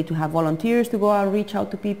means you need to have volunteers to go and reach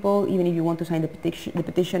out to people. Even if you want to sign the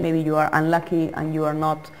petition, maybe you are unlucky and you are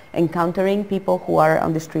not encountering people who are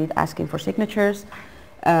on the street asking for signatures.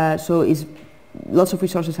 So lots of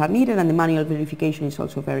resources are needed, and the manual verification is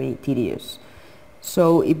also very tedious.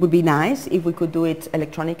 So it would be nice if we could do it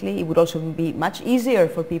electronically. It would also be much easier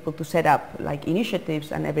for people to set up like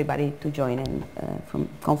initiatives and everybody to join in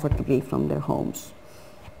comfortably from their homes.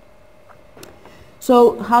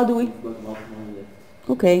 So how do we?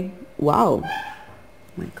 Okay. Wow.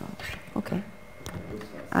 My God. Okay.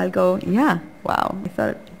 I'll go. Yeah. Wow. I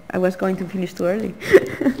thought I was going to finish too early.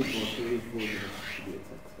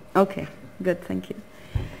 Okay. Good. Thank you.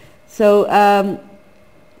 So.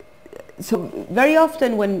 So very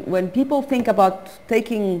often when people think about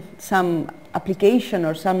taking some application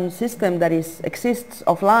or some system that exists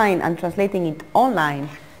offline and translating it online,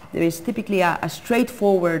 there is typically a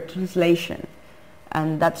straightforward translation.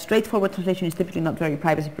 And that straightforward translation is typically not very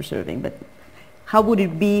privacy preserving, but how would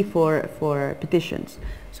it be for petitions?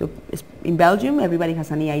 So in Belgium, everybody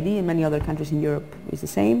has an EID, and many other countries in Europe is the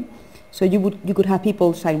same. So you could have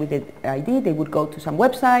people sign with the ID, they would go to some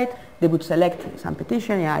website, they would select some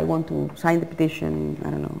petition, yeah, I want to sign the petition, I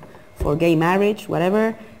don't know, for gay marriage,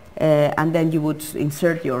 whatever, and then you would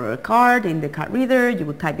insert your card in the card reader, you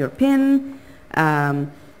would type your PIN,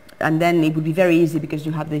 and then it would be very easy because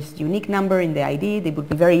you have this unique number in the ID. It would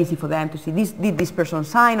be very easy for them to see, did this person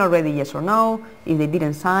sign already, yes or no? If they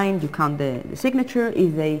didn't sign, you count the signature.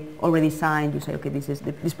 If they already signed, you say, okay,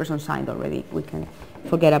 this person signed already. We can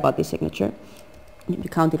forget about the signature. You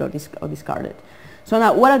count it or discard it. So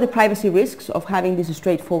now, what are the privacy risks of having this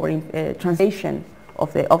straightforward translation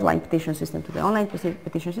of the offline petition system to the online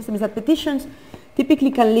petition system? Is that petitions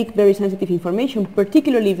typically can leak very sensitive information,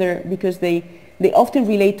 particularly because they often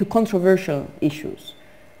relate to controversial issues.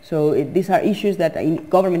 So these are issues that in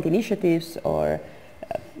government initiatives or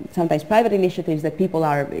sometimes private initiatives that people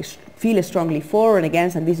feel strongly for and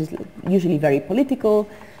against, and this is usually very political.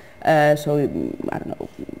 So I don't know,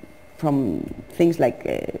 from things like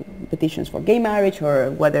petitions for gay marriage, or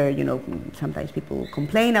whether, sometimes people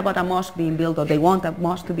complain about a mosque being built or they want a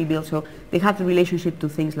mosque to be built. So they have the relationship to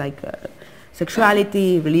things like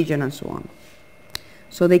sexuality, religion, and so on.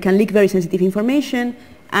 So they can leak very sensitive information,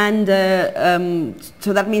 and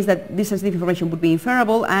so that means that this sensitive information would be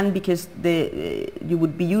inferable, and because you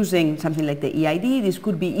would be using something like the EID, this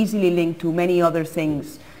could be easily linked to many other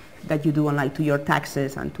things that you do online, to your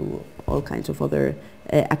taxes and to all kinds of other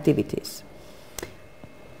activities.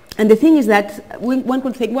 And the thing is that one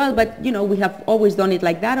could think, well, but we have always done it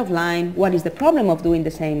like that offline. What is the problem of doing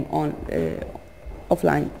the same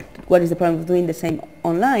offline? What is the problem of doing the same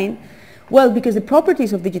online? Well, because the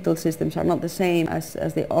properties of digital systems are not the same as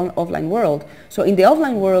the offline world. So in the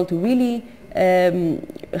offline world, to really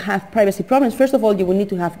have privacy problems, first of all, you will need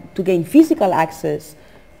to gain physical access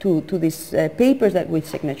to these papers with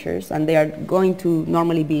signatures, and they are going to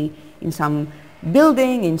normally be in some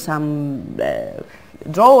building, in some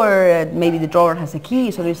drawer. Maybe the drawer has a key,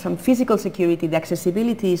 so there's some physical security. The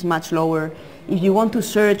accessibility is much lower. If you want to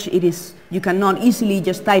search, you cannot easily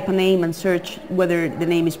just type a name and search whether the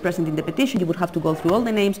name is present in the petition. You would have to go through all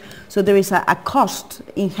the names. So there is a cost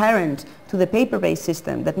inherent to the paper-based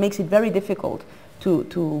system that makes it very difficult to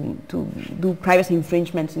do privacy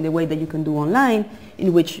infringements in the way that you can do online,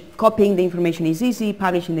 in which copying the information is easy,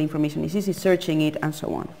 publishing the information is easy, searching it, and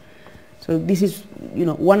so on. So this is,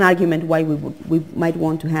 one argument why we might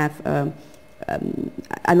want to have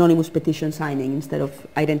anonymous petition signing instead of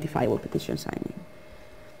identifiable petition signing.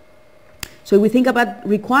 So we think about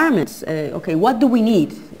requirements. Okay, what do we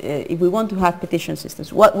need if we want to have petition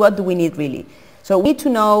systems? What do we need really? So we need to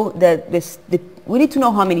know that we need to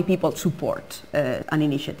know how many people support an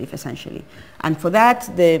initiative, essentially. And for that,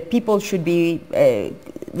 the people should be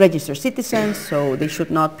registered citizens, so they should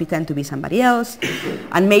not pretend to be somebody else.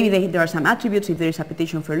 And maybe there are some attributes. If there is a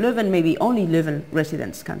petition for Leuven, maybe only Leuven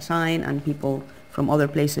residents can sign, and people from other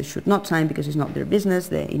places should not sign because it's not their business,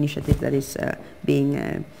 the initiative that is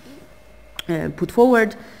being put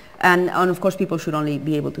forward. And of course, people should only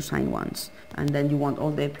be able to sign once. And then you want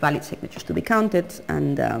all the valid signatures to be counted.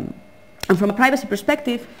 And from a privacy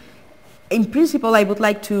perspective, in principle, I would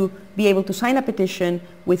like to be able to sign a petition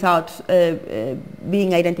without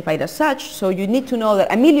being identified as such. So you need to know that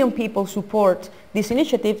 1 million people support this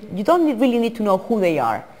initiative. You don't really need to know who they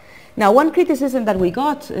are. Now, one criticism that we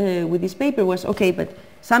got with this paper was, okay, but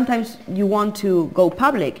sometimes you want to go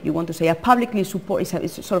public. You want to say, I publicly support,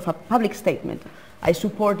 it's sort of a public statement. I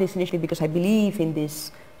support this initiative because I believe in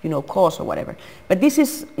this, cause or whatever. But this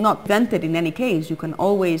is not prevented in any case. You can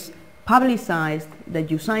always publicize that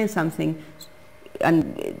you sign something,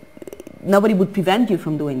 and nobody would prevent you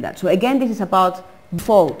from doing that. So again, this is about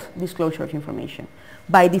default disclosure of information.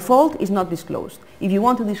 By default, it's not disclosed. If you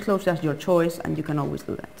want to disclose, that's your choice, and you can always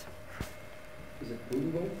do that. Is it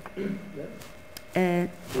provable? Yeah.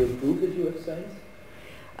 Do you prove that you have signed?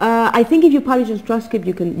 I think if you publish a transcript,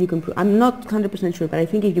 you can prove. I'm not 100% sure, but I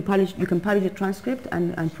think if you can publish a transcript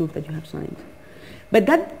and prove that you have signed. But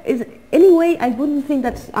that is, anyway, I wouldn't think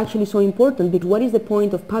that's actually so important, because what is the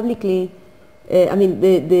point of publicly,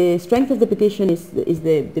 the strength of the petition is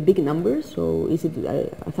the big numbers, so is it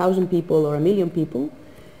 1,000 people or 1 million people?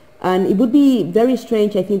 And it would be very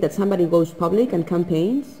strange, I think, that somebody goes public and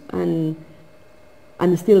campaigns and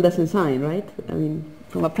still doesn't sign, right?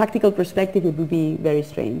 From a practical perspective, it would be very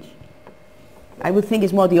strange. I would think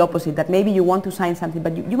it's more the opposite, that maybe you want to sign something,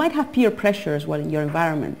 but you might have peer pressure as well in your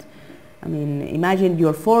environment. Imagine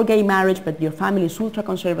you're for gay marriage, but your family is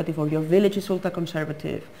ultra-conservative, or your village is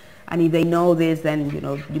ultra-conservative. And if they know this, then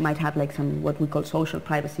you might have like some what we call social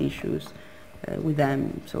privacy issues with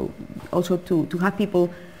them. So also to have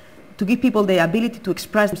people, to give people the ability to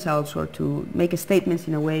express themselves or to make statements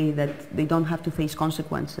in a way that they don't have to face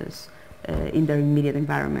consequences in their immediate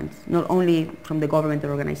environment, not only from the government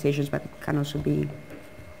or organizations, but it can also be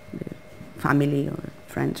the family or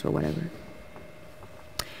friends or whatever.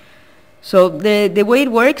 So the way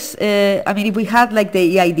it works, I mean, if we had like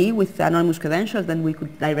the EID with anonymous credentials, then we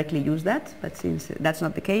could directly use that. But since that's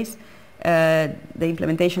not the case, the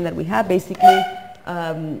implementation that we have basically,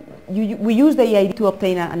 we use the EID to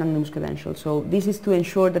obtain an anonymous credential. So this is to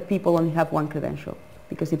ensure that people only have one credential,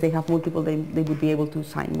 because if they have multiple, they would be able to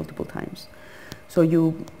sign multiple times. So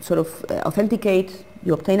you sort of authenticate,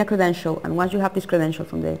 you obtain a credential, and once you have this credential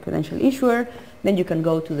from the credential issuer, then you can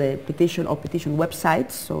go to the petition or petition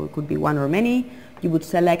websites, so it could be one or many. You would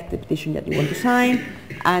select the petition that you want to sign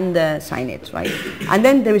and sign it, right? And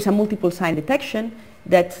then there is a multiple sign detection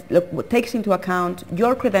that takes into account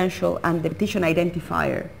your credential and the petition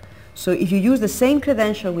identifier. So if you use the same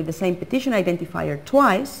credential with the same petition identifier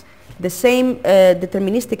twice, the same,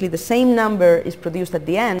 deterministically, the same number is produced at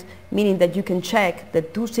the end, meaning that you can check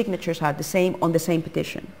that two signatures are the same on the same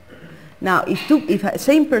petition. Now, if a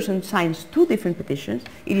same person signs two different petitions,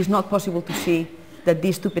 it is not possible to see that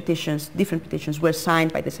these two petitions, different petitions, were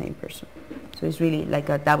signed by the same person. So it's really like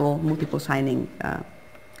a double multiple signing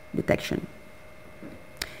detection.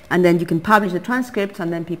 And then you can publish the transcripts,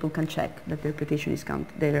 and then people can check that their petition is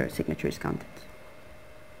counted, their signature is counted.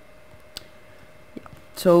 Yeah.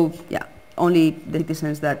 So yeah, only the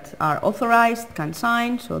citizens that are authorized can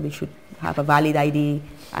sign, so they should have a valid ID,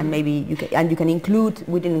 and maybe you can include,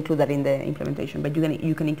 we didn't include that in the implementation, but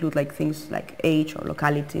you can include like things like age or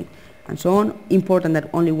locality and so on. Important that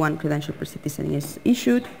only one credential per citizen is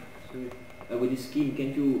issued. So, with this scheme,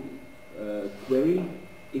 can you query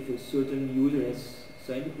if a certain user has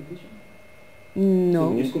signed the petition? No.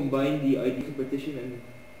 So you just combine the ID of the petition and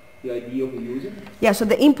the ID of the user? Yeah, so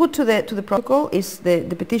the input to the protocol is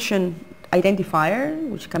the petition identifier,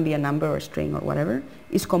 which can be a number or a string or whatever,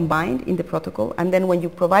 is combined in the protocol, and then when you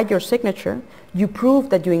provide your signature, you prove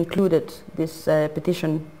that you included this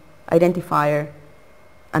petition identifier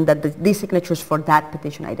and that these signatures for that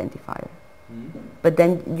petition identifier. Mm-hmm. But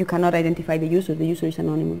then you cannot identify the user is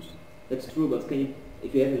anonymous. That's true, but can you,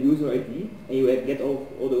 if you have a user ID and you get all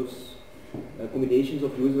those combinations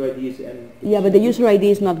of user IDs and... Yeah, but the user ID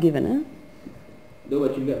is not given, eh? No,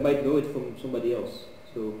 but you might know it from somebody else.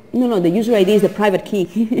 So no, the user ID is the private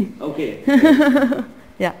key. Okay.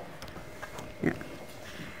 Yeah. Yeah.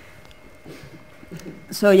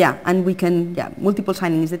 So yeah, and we can, multiple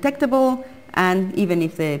signing is detectable, and even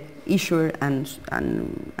if the issuer and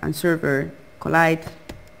server collide,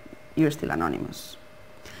 you're still anonymous.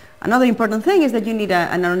 Another important thing is that you need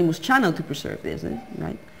an anonymous channel to preserve this,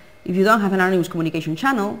 right? If you don't have an anonymous communication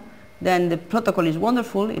channel, then the protocol is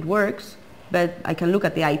wonderful, it works, but I can look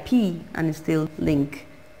at the IP and still link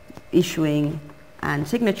issuing and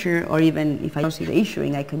signature, or even if I don't see the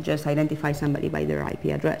issuing, I can just identify somebody by their IP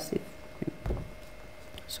address.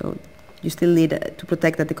 So you still need to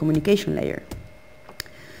protect at the communication layer.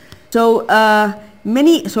 So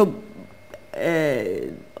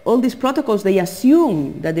all these protocols, they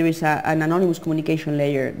assume that there is an anonymous communication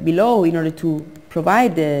layer below in order to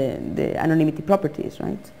provide the anonymity properties,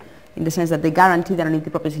 right? In the sense that they guarantee the anonymity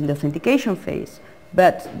properties in the authentication phase,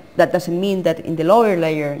 but that doesn't mean that in the lower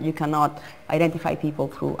layer you cannot identify people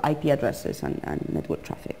through IP addresses and network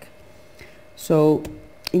traffic. So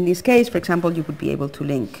in this case, for example, you would be able to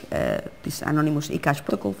link this anonymous eCache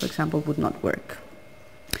protocol, for example, would not work.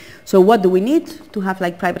 So what do we need to have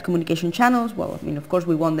like private communication channels? Well, I mean, of course,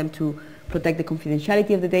 we want them to protect the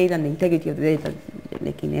confidentiality of the data and the integrity of the data,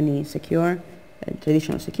 like in any secure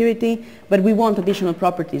traditional security. But we want additional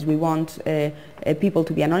properties. We want people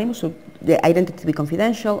to be anonymous, so the identity to be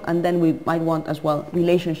confidential, and then we might want as well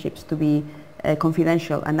relationships to be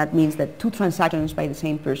confidential, and that means that two transactions by the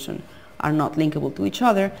same person are not linkable to each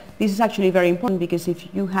other. This is actually very important because if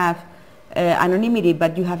you have anonymity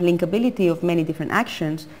but you have linkability of many different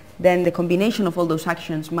actions, then the combination of all those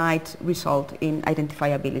actions might result in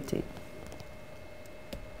identifiability.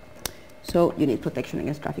 So you need protection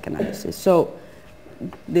against traffic analysis. So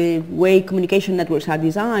the way communication networks are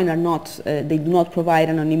designed are not, they do not provide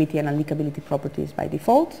anonymity and linkability properties by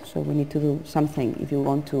default, so we need to do something if you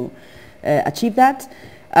want to achieve that.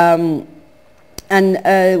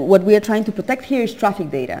 What we are trying to protect here is traffic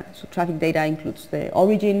data. So traffic data includes the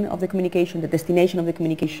origin of the communication, the destination of the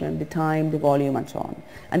communication, the time, the volume, and so on.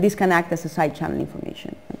 And this can act as a side channel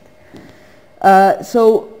information.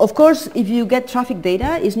 So, of course, if you get traffic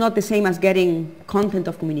data, it's not the same as getting content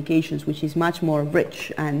of communications, which is much more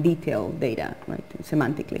rich and detailed data, right,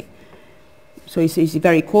 semantically. So it's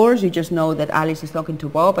very coarse. You just know that Alice is talking to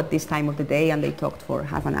Bob at this time of the day, and they talked for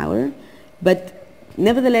half an hour. But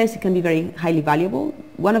nevertheless, it can be very highly valuable.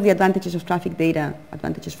 One of the advantages of traffic data,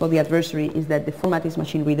 advantages for the adversary, is that the format is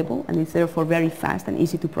machine readable, and it's therefore very fast and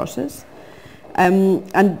easy to process.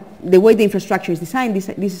 And the way the infrastructure is designed, this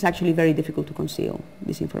is actually very difficult to conceal,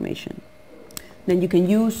 this information. Then you can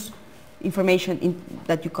use information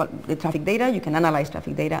that you call the traffic data. You can analyze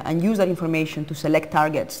traffic data and use that information to select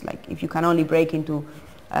targets. Like if you can only break into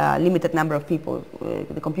a limited number of people,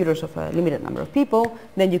 the computers of a limited number of people,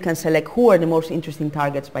 then you can select who are the most interesting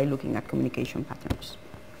targets by looking at communication patterns.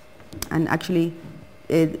 And actually,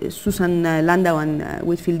 Susan Landau and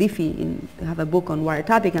Whitfield Diffie have a book on wire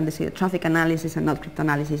traffic, and they say that traffic analysis and not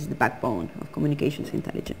cryptanalysis is the backbone of communications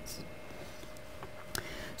intelligence.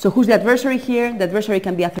 So who's the adversary here? The adversary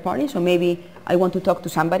can be a third party. So maybe I want to talk to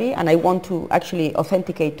somebody and I want to actually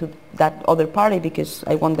authenticate to that other party because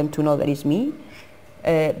I want them to know that it's me.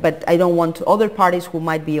 But I don't want other parties who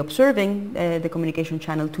might be observing the communication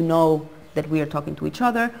channel to know that we are talking to each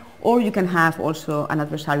other. Or you can have also an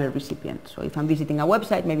adversarial recipient. So if I'm visiting a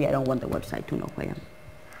website, maybe I don't want the website to know who I am.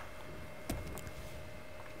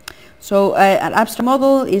 So an abstract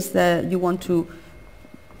model is that you want to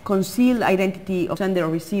conceal identity of sender or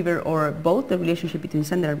receiver, or both, the relationship between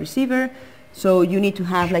sender and receiver. So you need to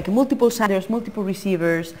have like multiple senders, multiple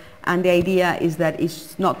receivers, and the idea is that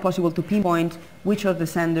it's not possible to pinpoint which of the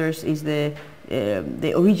senders is the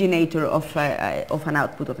originator of an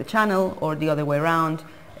output of the channel, or the other way around.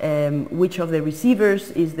 Which of the receivers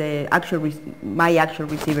is the my actual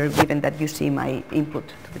receiver, given that you see my input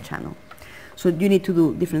to the channel. So you need to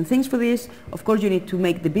do different things for this. Of course, you need to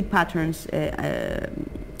make the bit patterns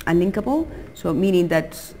unlinkable. So meaning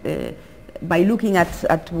that by looking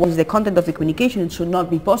at what is the content of the communication, it should not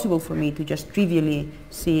be possible for me to just trivially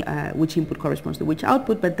see which input corresponds to which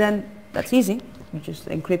output. But then that's easy. You just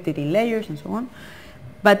encrypt it in layers and so on.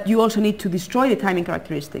 But you also need to destroy the timing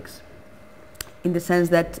characteristics, in the sense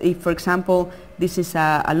that if, for example, this is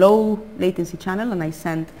a low latency channel and I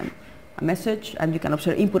send a message, and you can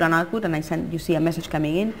observe input and output, and you see a message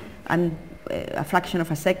coming in, and a fraction of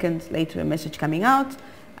a second later a message coming out,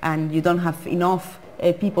 and you don't have enough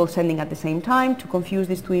people sending at the same time to confuse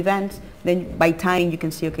these two events, then by timing you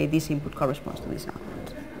can see, okay, this input corresponds to this output.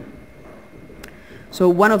 So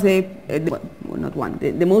one of the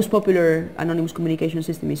most popular anonymous communication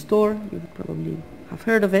system is Tor. You probably have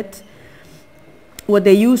heard of it. What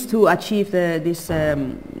they use to achieve this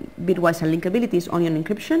bitwise unlinkability is onion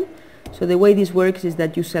encryption. So the way this works is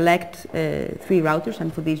that you select 3 routers,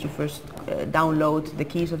 and for this you first download the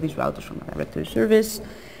keys of these routers from a directory service.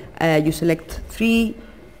 You select 3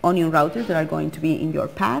 onion routers that are going to be in your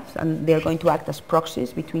path, and they are going to act as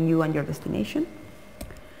proxies between you and your destination.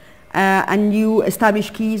 And you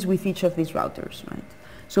establish keys with each of these routers, right?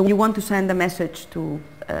 So when you want to send a message to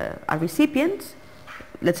a recipient,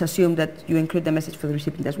 let's assume that you encrypt the message for the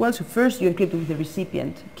recipient as well. So first you encrypt with the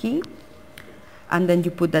recipient key, and then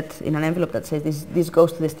you put that in an envelope that says this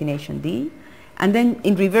goes to destination D. And then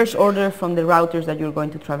in reverse order from the routers that you're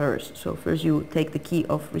going to traverse. So first you take the key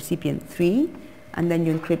of recipient 3, and then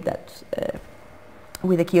you encrypt that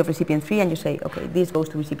with the key of recipient 3, and you say, okay, this goes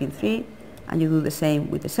to recipient 3, and you do the same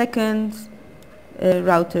with the second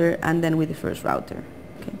router, and then with the first router.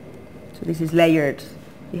 Okay. So this is layered.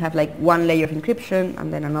 You have like one layer of encryption,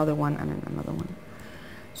 and then another one, and then another one.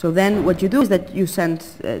 So then what you do is that you send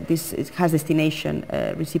this, it has destination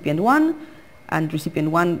recipient 1, and recipient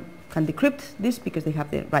 1 can decrypt this because they have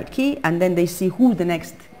the right key, and then they see who the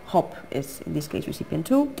next hop is, in this case recipient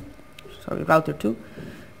 2, sorry, router 2.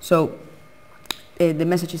 So the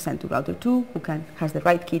message is sent to router 2, who has the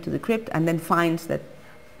right key to decrypt, and then finds that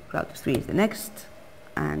router 3 is the next,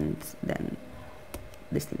 and then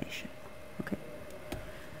destination. Okay.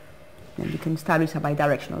 Then you can establish a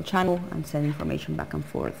bidirectional channel and send information back and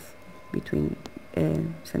forth between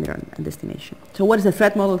sender and destination. So what is the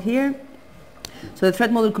threat model here? So the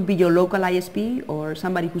threat model could be your local ISP, or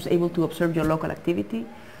somebody who's able to observe your local activity.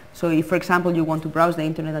 So if, for example, you want to browse the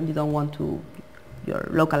internet and you don't want your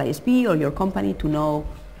local ISP or your company to know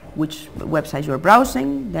which websites you're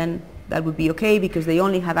browsing, then that would be okay, because they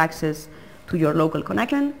only have access to your local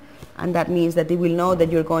connection, and that means that they will know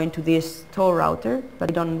that you're going to this Tor router, but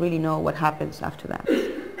they don't really know what happens after that.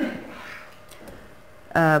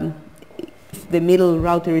 If the middle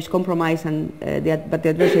router is compromised, and but the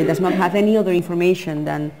adversary does not have any other information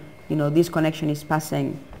than, this connection is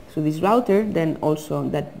passing through this router, then also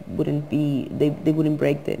that wouldn't be, they wouldn't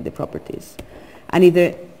break the properties. And if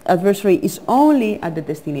the adversary is only at the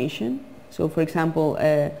destination, so for example,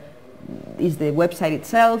 is the website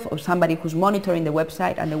itself, or somebody who's monitoring the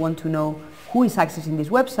website and they want to know who is accessing this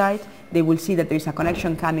website, they will see that there is a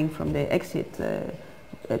connection coming from the exit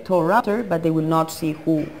Tor router, but they will not see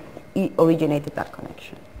who originated that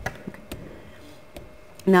connection. Okay.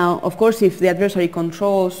 Now, of course, if the adversary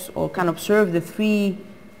controls or can observe the 3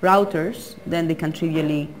 routers, then they can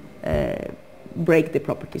trivially break the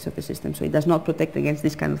properties of the system. So it does not protect against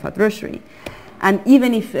this kind of adversary. And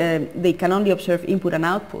even if they can only observe input and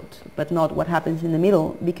output, but not what happens in the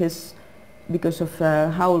middle, because of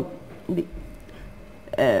how the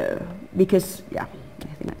because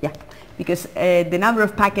the number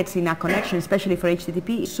of packets in a connection, especially for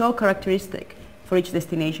HTTP, is so characteristic for each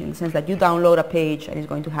destination, in the sense that you download a page and it's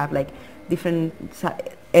going to have like different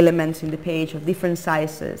elements in the page of different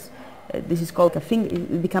sizes. This is called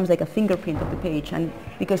it becomes like a fingerprint of the page, and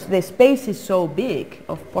because the space is so big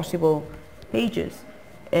of possible pages,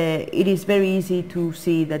 it is very easy to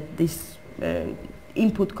see that this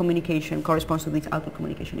input communication corresponds to this output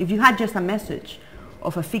communication. If you had just a message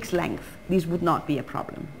of a fixed length, this would not be a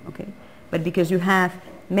problem, okay? But because you have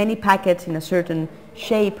many packets in a certain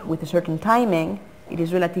shape with a certain timing, it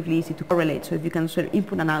is relatively easy to correlate. So if you can sort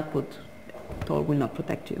input and output, Tor will not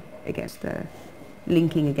protect you against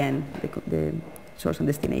linking again the source and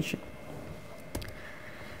destination.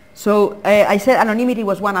 So I said anonymity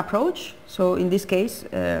was one approach. So in this case,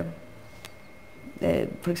 for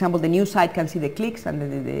example, the news site can see the clicks and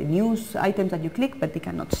the news items that you click, but they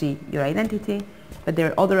cannot see your identity. But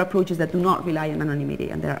there are other approaches that do not rely on anonymity,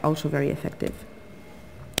 and they are also very effective.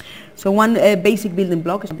 So one basic building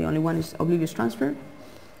block, the only one, is oblivious transfer.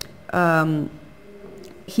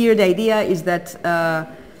 Here the idea is that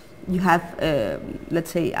you have,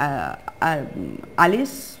 let's say,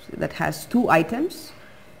 Alice that has 2 items,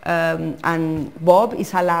 and Bob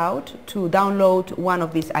is allowed to download one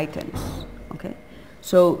of these items. Okay,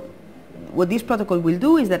 so what this protocol will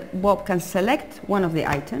do is that Bob can select one of the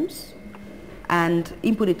items and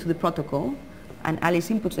input it to the protocol, and Alice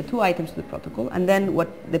inputs the 2 items to the protocol, and then what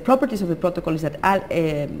the properties of the protocol is that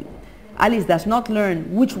Alice does not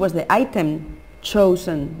learn which was the item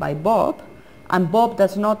chosen by Bob, and Bob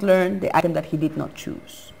does not learn the item that he did not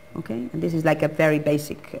choose. Okay, and this is like a very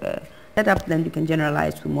basic setup. Then you can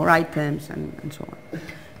generalize to more items and so on.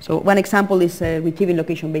 So one example is retrieving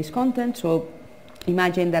location-based content. So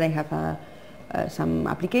imagine that I have some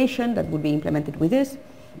application that would be implemented with this,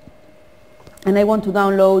 and I want to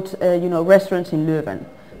download restaurants in Leuven.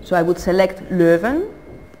 So I would select Leuven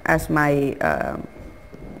as my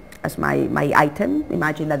item.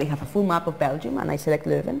 Imagine that they have a full map of Belgium, and I select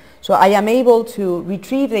Leuven. So I am able to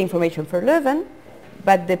retrieve the information for Leuven,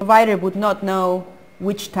 but the provider would not know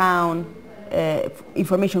which town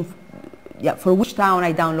for which town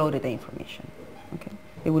I downloaded the information. Okay,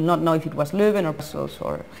 they would not know if it was Leuven or Brussels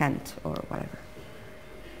or Ghent or whatever.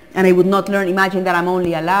 And I would not learn. Imagine that I'm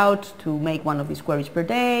only allowed to make one of these queries per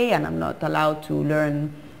day, and I'm not allowed to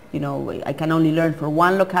learn. I can only learn for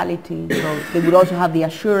one locality. So they would also have the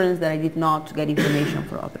assurance that I did not get information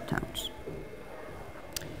for other towns.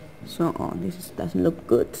 So this doesn't look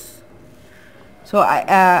good. So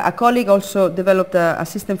a colleague also developed a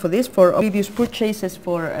system for this, for oblivious purchases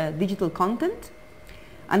for digital content.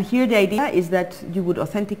 And here the idea is that you would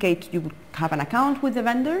authenticate, you would have an account with the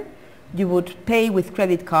vendor, you would pay with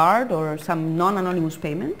credit card or some non-anonymous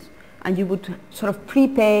payment, and you would sort of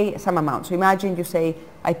prepay some amount. So imagine you say,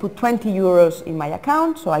 I put 20 euros in my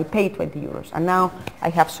account, so I pay 20 euros. And now I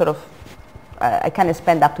have sort of, I can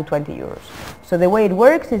spend up to 20 euros. So the way it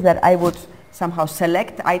works is that I would somehow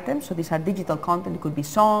select items. So these are digital content. It could be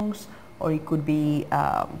songs, or it could be,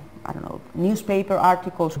 I don't know, newspaper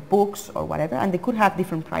articles, books, or whatever. And they could have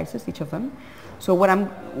different prices, each of them. So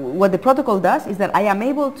what the protocol does is that I am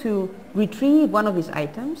able to retrieve one of these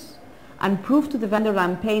items and prove to the vendor that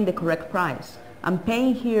I'm paying the correct price. And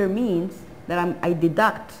paying here means that I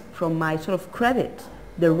deduct from my sort of credit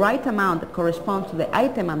the right amount that corresponds to the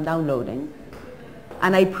item I'm downloading,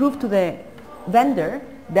 and I prove to the vendor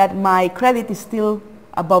that my credit is still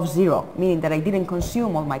above 0, meaning that I didn't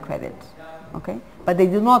consume all my credit. Okay? But they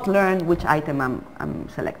do not learn which item I'm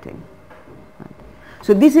selecting. Right.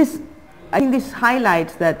 So I think this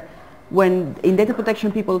highlights that when in data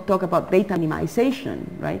protection people talk about data minimization,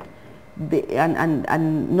 right?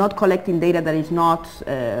 And not collecting data that is not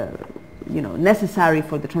necessary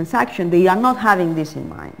for the transaction, they are not having this in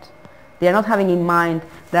mind. They are not having in mind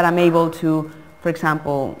that I'm able to, for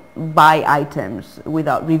example, buy items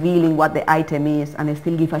without revealing what the item is, and I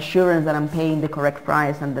still give assurance that I'm paying the correct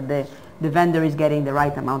price and that the vendor is getting the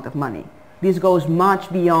right amount of money. This goes much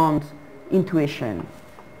beyond intuition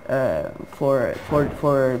for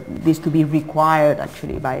this to be required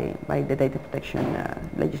actually by the data protection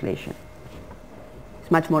legislation.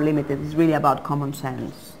 It's much more limited. It's really about common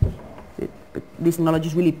sense. These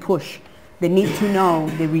technologies really push the need to know,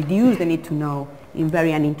 they reduce the need to know in very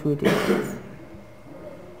unintuitive ways.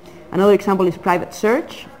 Another example is private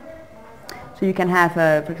search. So So you can have,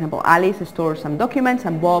 for example, Alice stores some documents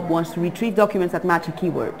and Bob wants to retrieve documents that match a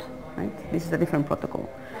keyword. Right? This is a different protocol.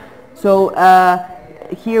 So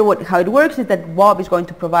here how it works is that Bob is going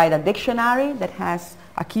to provide a dictionary that has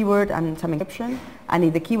a keyword and some encryption, and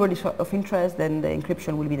if the keyword is of interest, then the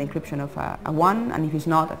encryption will be the encryption of a 1, and if it's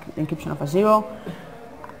not, the encryption of a 0.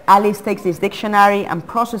 Alice takes this dictionary and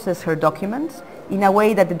processes her documents in a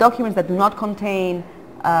way that the documents that do not contain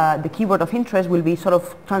the keyword of interest will be sort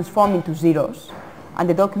of transformed into zeros, and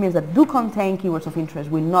the documents that do contain keywords of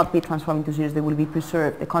interest will not be transformed into zeros, they will be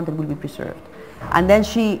preserved, the content will be preserved. And then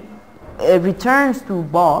she returns to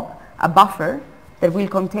Bob a buffer that will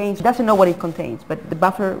contain, she doesn't know what it contains, but the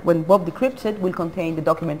buffer, when Bob decrypts it, will contain the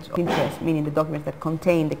documents of interest, meaning the documents that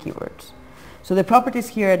contain the keywords. So the properties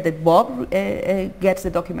here that Bob gets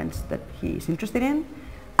the documents that he is interested in.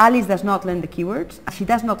 Alice does not learn the keywords. She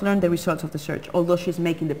does not learn the results of the search, although she's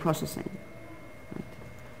making the processing. Right.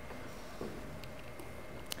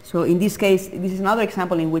 So in this case, this is another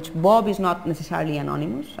example in which Bob is not necessarily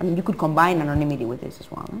anonymous. I mean, you could combine anonymity with this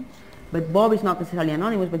as well. Right? But Bob is not necessarily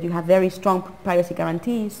anonymous, but you have very strong privacy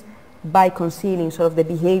guarantees by concealing sort of the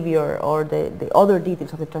behavior or the other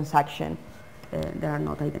details of the transaction that are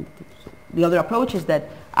not identity. So the other approach is that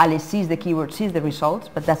Alice sees the keyword, sees the results,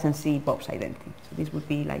 but doesn't see Bob's identity. So this would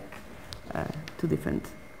be like two different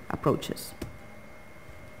approaches.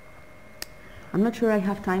 I'm not sure I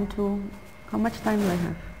have time to, how much time do I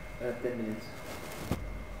have? 10 minutes.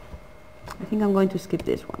 I think I'm going to skip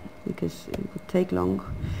this one because it would take long.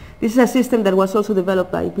 This is a system that was also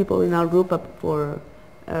developed by people in our group for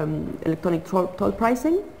electronic toll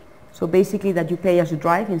pricing. So basically that you pay as you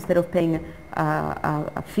drive instead of paying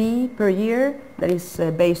a fee per year that is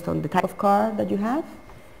based on the type of car that you have,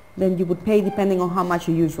 then you would pay depending on how much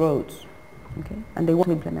you use roads. Okay? And they want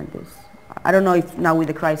to implement this. I don't know if now with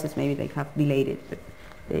the crisis maybe they have delayed it, but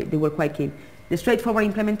they were quite keen. The straightforward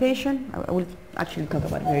implementation, I will actually talk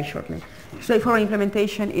about it very shortly. Straightforward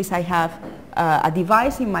implementation is I have a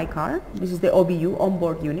device in my car. This is the OBU,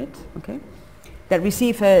 onboard unit, okay, that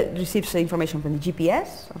receives the information from the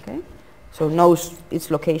GPS, okay, so knows its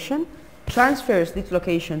location, transfers its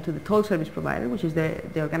location to the toll service provider, which is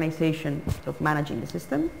the organization of managing the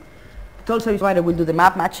system. The toll service provider will do the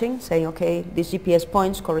map matching, saying, okay, these GPS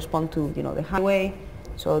points correspond to, you know, the highway,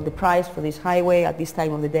 so the price for this highway at this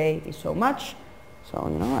time of the day is so much. So,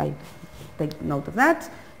 you know, I take note of that,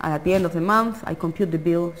 and at the end of the month, I compute the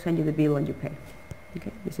bill, send you the bill, and you pay.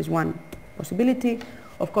 Okay, this is one possibility.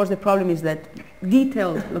 Of course, the problem is that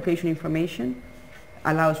detailed location information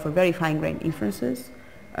allows for very fine-grained inferences.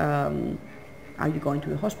 Are you going to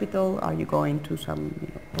the hospital? Are you going to some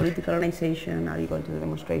political organization? Are you going to the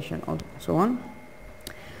demonstration? And so on.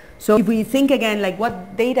 So if we think again, like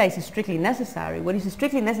what data is strictly necessary, what is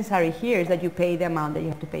strictly necessary here is that you pay the amount that you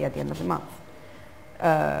have to pay at the end of the month.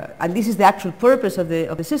 And this is the actual purpose of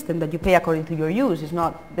the system, that you pay according to your use. It's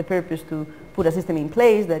not the purpose to put a system in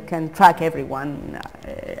place that can track everyone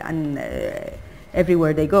and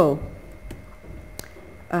everywhere they go.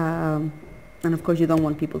 And of course you don't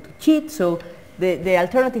want people to cheat, so the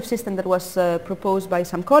alternative system that was proposed by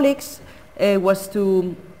some colleagues was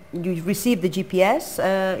to, you receive the GPS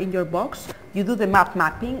in your box, you do the map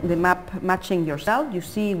mapping, the map matching yourself, you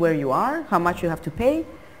see where you are, how much you have to pay,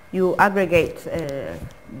 you aggregate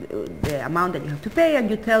the amount that you have to pay, and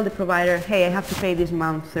you tell the provider, hey, I have to pay this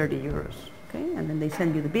amount, 30 euros. Okay? And then they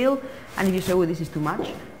send you the bill, and if you say, oh, this is too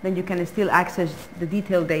much, then you can still access the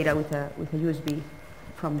detailed data with a USB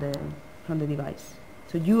from the device.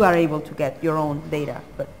 So you are able to get your own data,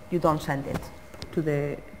 but you don't send it to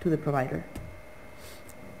the provider.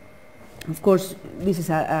 Of course, this is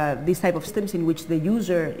this type of systems in which the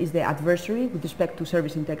user is the adversary with respect to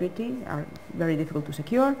service integrity are very difficult to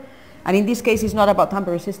secure. And in this case, it's not about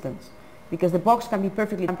tamper resistance, because the box can be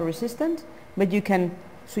perfectly tamper resistant, but you can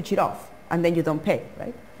switch it off, and then you don't pay,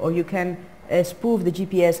 right? Or you can spoof the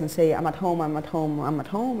GPS and say, I'm at home, I'm at home, I'm at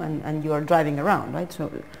home, and you are driving around, right?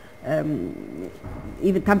 So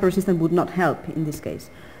even tamper resistant would not help in this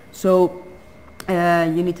case. So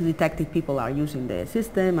you need to detect if people are using the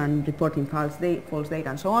system and reporting false data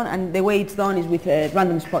and so on. And the way it's done is with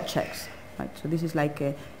random spot checks, right? So this is like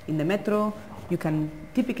in the metro. You can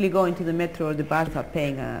typically go into the metro or the bus without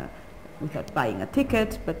buying a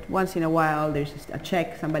ticket, but once in a while there's a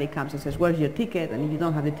check, somebody comes and says, where's your ticket? And if you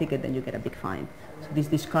don't have the ticket, then you get a big fine. So this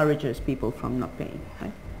discourages people from not paying,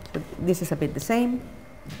 right? So this is a bit the same.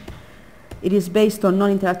 It is based on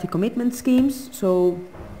non-interactive commitment schemes. So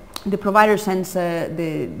the provider sends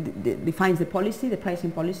defines the policy, the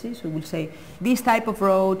pricing policy. So we'll say this type of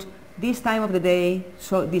road, this time of the day,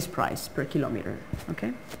 so this price per kilometer.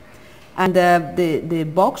 Okay. And the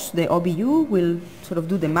box, the OBU, will sort of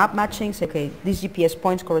do the map matching, say, okay, this GPS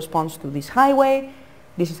points corresponds to this highway.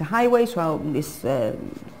 This is a highway, so it's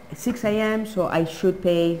 6 a.m., so I should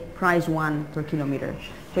pay price 1 per kilometer.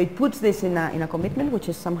 So it puts this in a commitment, which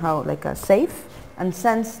is somehow like a safe, and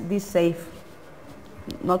sends this safe,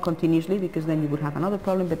 not continuously, because then you would have another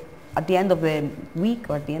problem, but at the end of the week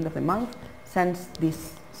or at the end of the month, sends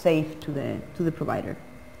this safe to the provider.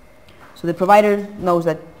 So the provider knows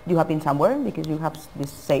that you have been somewhere because you have these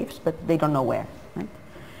safes, but they don't know where, right?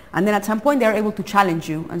 And then at some point they're able to challenge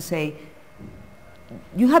you and say,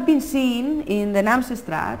 you have been seen in the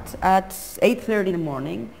Namsestraat at 8:30 in the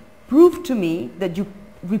morning. Prove to me that you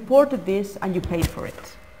reported this and you paid for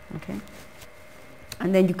it, okay?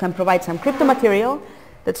 And then you can provide some crypto material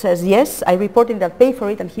that says, yes, I reported that, pay for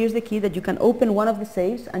it, and here's the key that you can open one of the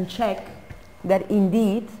safes and check that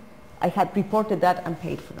indeed I had reported that and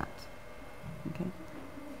paid for that. Okay.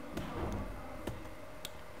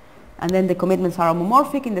 And then the commitments are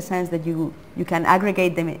homomorphic in the sense that you can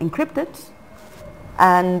aggregate them encrypted,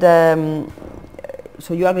 and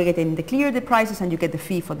so you aggregate in the clear the prices and you get the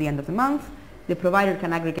fee for the end of the month. The provider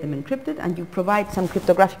can aggregate them encrypted, and you provide some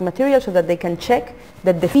cryptographic material so that they can check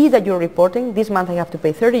that the fee that you're reporting, this month I have to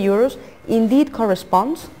pay 30 euros, indeed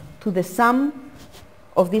corresponds to the sum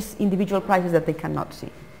of these individual prices that they cannot see.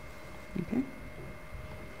 Okay.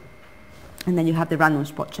 And then you have the random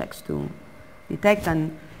spot checks to detect,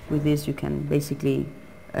 and with this you can basically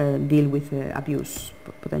deal with abuse,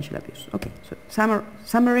 potential abuse. Okay, so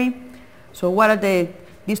summary. So what are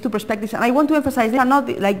these two perspectives? And I want to emphasize they are not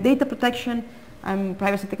like data protection and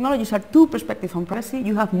privacy technologies are two perspectives on privacy.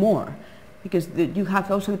 You have more, because you have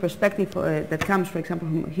also the perspective that comes, for example,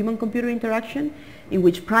 from human-computer interaction, in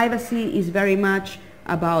which privacy is very much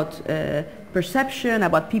about perception,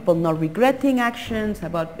 about people not regretting actions,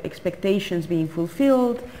 about expectations being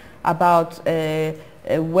fulfilled, about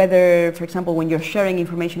whether, for example, when you're sharing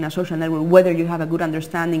information in a social network, whether you have a good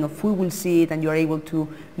understanding of who will see it and you're able to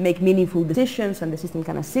make meaningful decisions and the system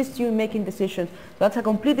can assist you in making decisions. So that's a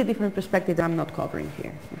completely different perspective that I'm not covering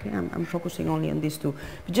here. Okay? I'm focusing only on these two.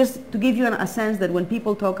 But just to give you a sense that when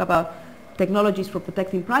people talk about technologies for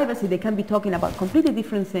protecting privacy, they can be talking about completely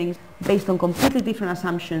different things based on completely different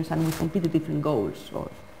assumptions and with completely different goals, or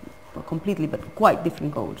completely, but quite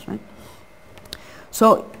different goals, right?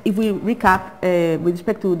 So if we recap, with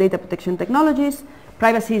respect to data protection technologies,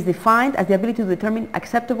 privacy is defined as the ability to determine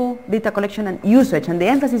acceptable data collection and usage, and the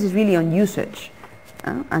emphasis is really on usage.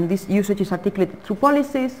 And this usage is articulated through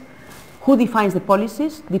policies. Who defines the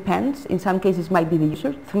policies depends. In some cases might be the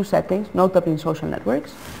user through settings, notably in social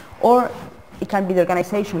networks, or it can be the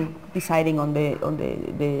organization deciding on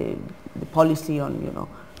the policy on, you know,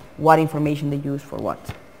 what information they use for what.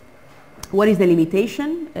 What is the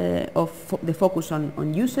limitation of the focus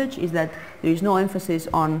on usage is that there is no emphasis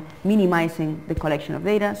on minimizing the collection of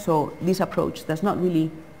data, so this approach does not really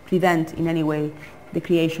prevent in any way the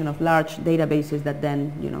creation of large databases that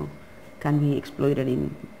then, you know, can be exploited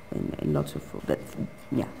in lots of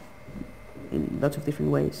in lots of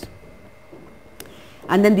different ways.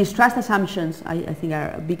 And then these trust assumptions, I think,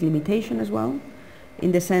 are a big limitation as well,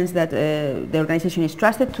 in the sense that the organization is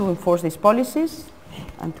trusted to enforce these policies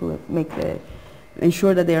and to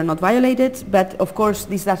ensure that they are not violated. But of course,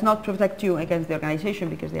 this does not protect you against the organization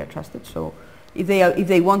because they are trusted. So if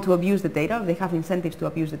they want to abuse the data, if they have incentives to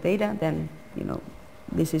abuse the data, then, you know,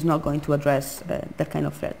 this is not going to address that kind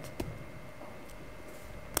of threat.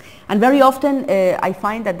 And very often, I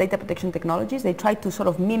find that data protection technologies, they try to sort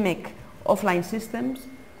of mimic offline systems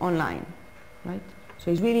online, right? So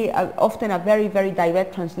it's really often a very, very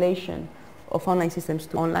direct translation of online systems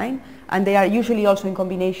to online, and they are usually also in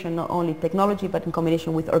combination, not only technology, but in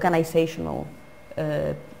combination with organizational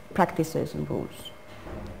practices and rules.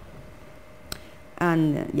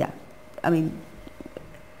 And yeah, I mean,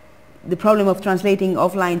 the problem of translating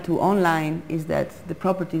offline to online is that the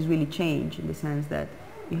properties really change, in the sense that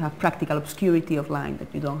you have practical obscurity offline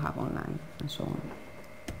that you don't have online, and so on.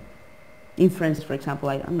 Inference, for example,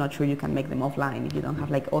 I'm not sure you can make them offline if you don't have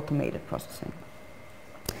like automated processing.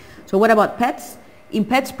 So what about pets? In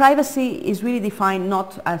pets, privacy is really defined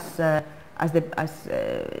not so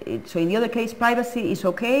in the other case, privacy is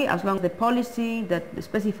okay as long as the policy that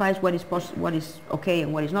specifies what is okay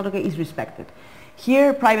and what is not okay is respected.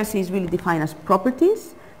 Here, privacy is really defined as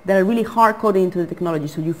properties that are really hard-coded into the technology.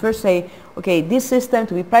 So you first say, okay, this system,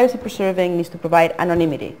 to be privacy preserving, needs to provide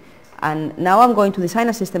anonymity. And now I'm going to design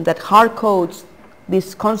a system that hard-codes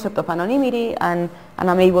this concept of anonymity, and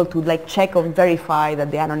I'm able to like check or verify that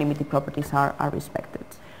the anonymity properties are respected.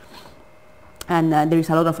 And there is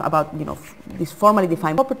a lot of about, you know, these formally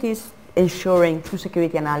defined properties ensuring through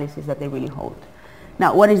security analysis that they really hold.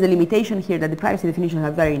 Now, what is the limitation here? That the privacy definitions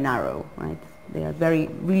are very narrow, right? They are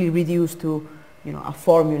really reduced to, a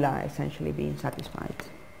formula essentially being satisfied.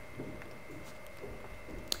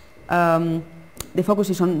 The focus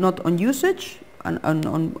is not on usage,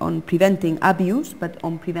 on preventing abuse, but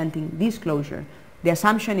on preventing disclosure. The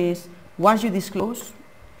assumption is once you disclose,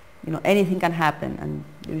 anything can happen, and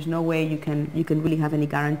there is no way you can really have any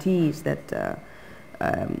guarantees that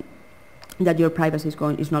that your privacy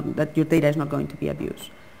that your data is not going to be abused.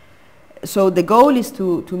 So the goal is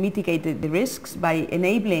to mitigate the risks by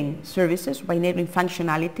enabling services, by enabling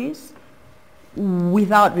functionalities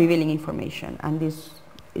without revealing information, and this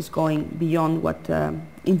is going beyond what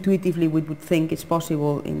intuitively we would think is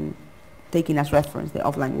possible in taking as reference the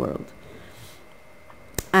offline world.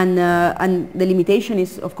 And the limitation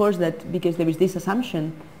is, of course, that because there is this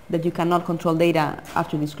assumption that you cannot control data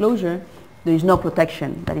after disclosure, there is no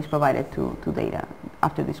protection that is provided to data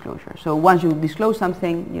after disclosure. So once you disclose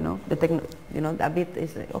something, that bit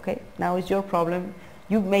is okay. Now it's your problem.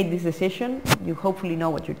 You've made this decision. You hopefully know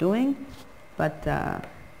what you're doing, but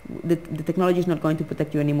the technology is not going to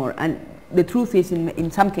protect you anymore. And the truth is, in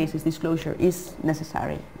some cases, disclosure is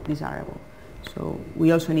necessary, desirable. So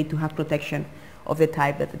we also need to have protection of the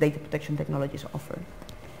type that the data protection technologies offer.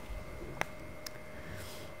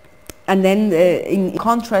 And then in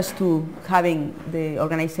contrast to having the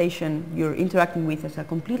organization you're interacting with as a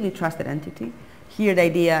completely trusted entity, here the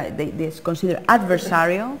idea is considered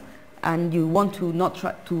adversarial, and you want to not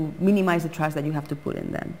try to minimize the trust that you have to put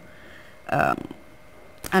in them.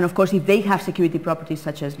 And of course, if they have security properties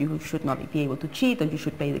such as you should not be able to cheat, or you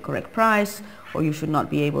should pay the correct price, or you should not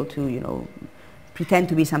be able to, pretend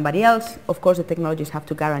to be somebody else, of course the technologies have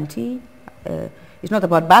to guarantee. It's not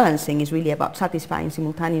about balancing, it's really about satisfying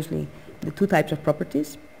simultaneously the two types of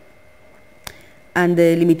properties. And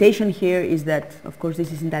the limitation here is that, of course,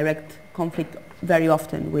 this is in direct conflict very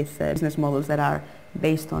often with business models that are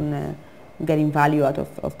based on getting value out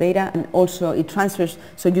of data, and also it transfers,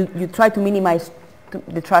 so you try to minimize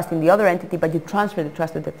the trust in the other entity, but you transfer the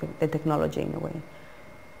trust of the technology in a way.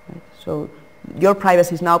 Right? So your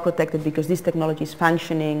privacy is now protected because this technology is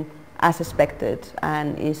functioning as expected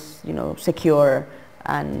and is, secure,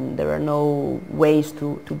 and there are no ways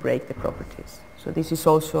to break the properties. So this is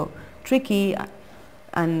also tricky,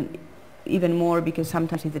 and even more because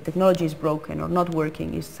sometimes if the technology is broken or not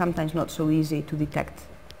working, it's sometimes not so easy to detect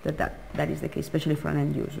that is the case, especially for an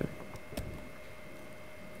end user.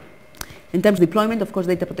 In terms of deployment, of course,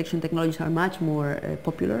 data protection technologies are much more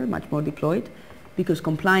popular, much more deployed, because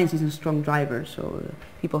compliance is a strong driver. So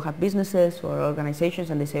people have businesses or organizations,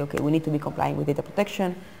 and they say, okay, we need to be complying with data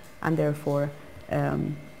protection, and therefore there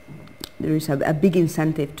is a big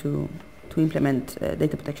incentive to implement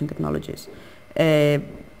data protection technologies. The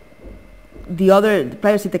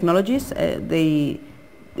privacy technologies,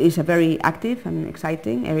 is a very active and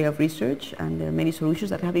exciting area of research, and there are many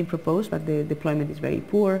solutions that have been proposed, but the deployment is very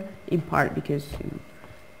poor, in part because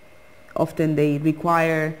often they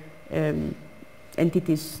require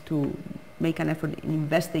entities to make an effort in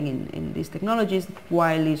investing in these technologies,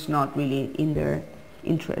 while it's not really in their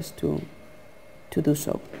interest to do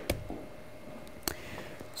so.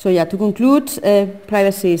 So yeah, to conclude,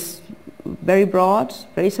 privacy is very broad,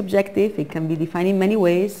 very subjective. It can be defined in many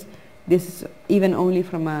ways. This is even only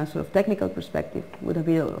from a sort of technical perspective, with a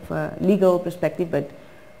bit of a legal perspective, but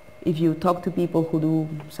if you talk to people who do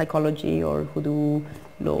psychology or who do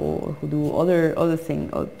law or who do other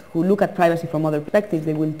things, or who look at privacy from other perspectives,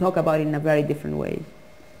 they will talk about it in a very different way.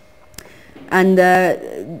 And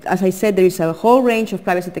as I said, there is a whole range of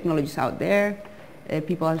privacy technologies out there.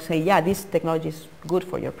 People will say, yeah, this technology is good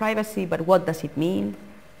for your privacy, but what does it mean?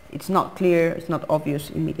 It's not clear, it's not obvious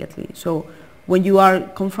immediately. So when you are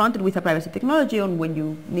confronted with a privacy technology, or when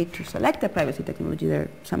you need to select a privacy technology, there are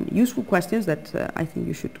some useful questions that I think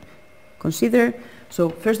you should consider. So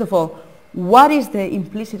first of all, what is the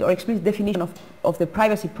implicit or explicit definition of the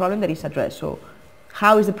privacy problem that is addressed? So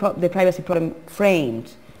how is the privacy problem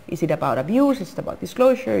framed? Is it about abuse? Is it about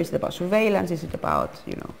disclosure? Is it about surveillance? Is it about,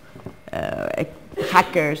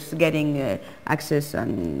 hackers getting access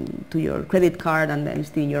to your credit card and then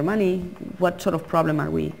stealing your money? What sort of problem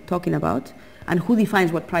are we talking about? And who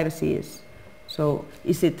defines what privacy is? So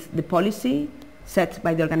is it the policy set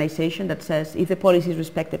by the organization that says if the policy is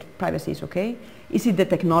respected, privacy is okay? Is it the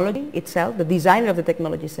technology itself? The designer of the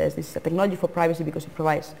technology says this is a technology for privacy because it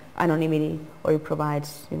provides anonymity, or it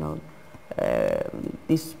provides,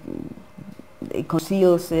 it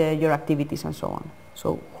conceals your activities and so on.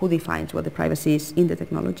 So who defines what the privacy is in the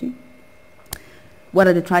technology? what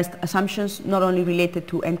are the trust assumptions, not only related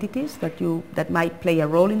to entities that might play a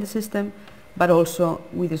role in the system, but also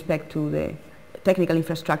with respect to the technical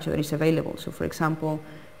infrastructure that is available. So for example,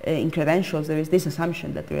 in credentials, there is this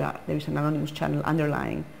assumption that there is an anonymous channel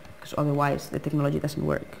underlying, because otherwise the technology doesn't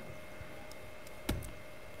work.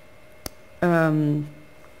 And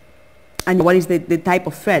what is the type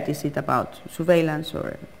of threat? Is it about surveillance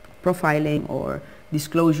or profiling or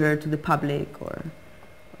disclosure to the public, or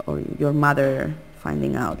your mother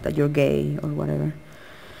finding out that you're gay or whatever?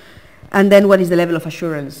 And then what is the level of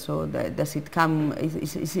assurance? So does it come,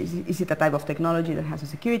 is it a type of technology that has a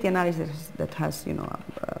security analysis that has,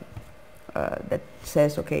 that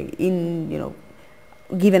says, okay,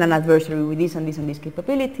 given an adversary with this and this and these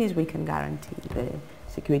capabilities, we can guarantee the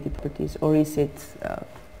security properties, or is it,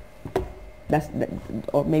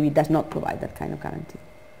 or maybe does not provide that kind of guarantee?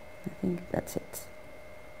 I think that's it.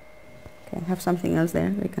 Okay, I have something else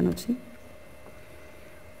there I cannot see.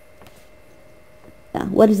 Yeah,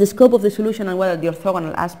 what is the scope of the solution and what are the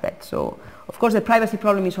orthogonal aspects? So, of course, the privacy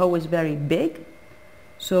problem is always very big.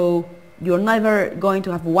 So, you're never going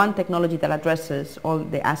to have one technology that addresses all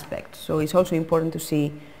the aspects. So, it's also important to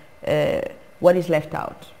see what is left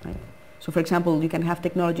out. Right? So, for example, you can have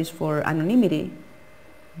technologies for anonymity,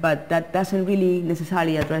 but that doesn't really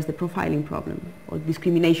necessarily address the profiling problem or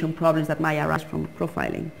discrimination problems that might arise from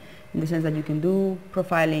profiling, in the sense that you can do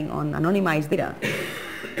profiling on anonymized data.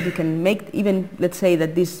 You can make, even let's say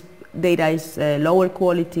that this data is lower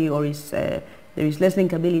quality, or is there is less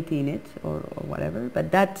linkability in it, or whatever,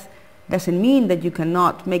 but that doesn't mean that you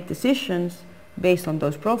cannot make decisions based on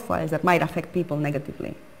those profiles that might affect people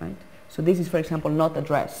negatively, right? So this is, for example, not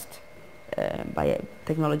addressed by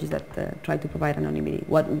technologies that try to provide anonymity.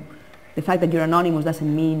 The fact that you're anonymous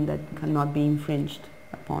doesn't mean that you cannot be infringed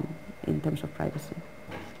upon in terms of privacy.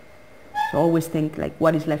 So always think like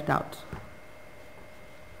what is left out.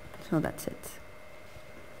 So that's it.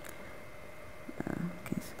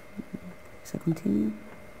 Okay, so continue.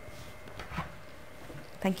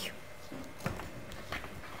 Thank you.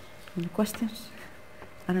 Any questions?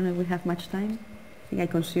 I don't know if we have much time. I think I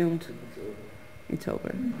consumed. It's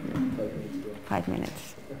over. Yeah. 5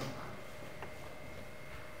 minutes.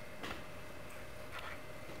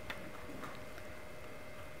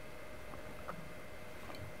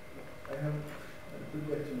 I have two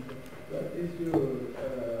questions. What is your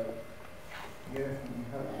guess on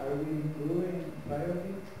how are we improving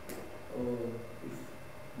privacy, or is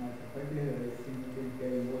my perspective that it seems to be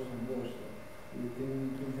getting worse and worse? Do you think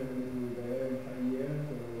things are going to be better in 5 years,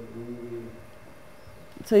 or will we?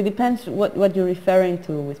 So it depends what you're referring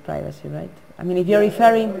to with privacy, right? I mean, if you're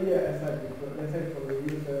referring... yeah, exactly. Let's say for the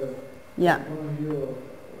user, yeah. point of view of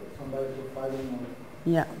somebody profiling or...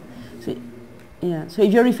 Yeah. So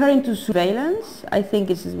if you're referring to surveillance, I think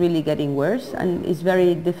it's really getting worse, and it's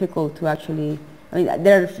very difficult to actually... I mean,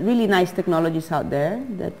 there are really nice technologies out there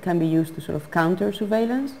that can be used to sort of counter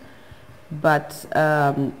surveillance, but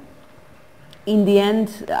in the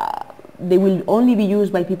end, they will only be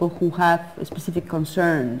used by people who have specific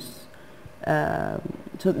concerns.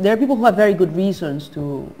 So there are people who have very good reasons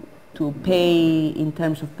to pay in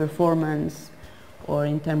terms of performance or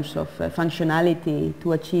in terms of functionality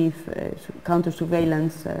to achieve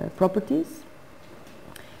counter-surveillance properties.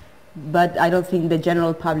 But I don't think the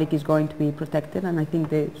general public is going to be protected, and I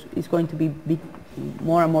think it's going to be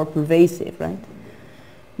more and more pervasive, right?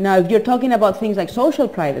 Now, if you're talking about things like social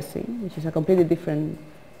privacy, which is a completely different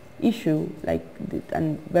issue,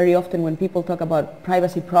 and very often when people talk about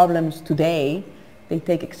privacy problems today, they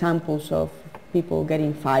take examples of people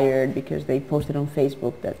getting fired because they posted on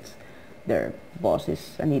Facebook that their boss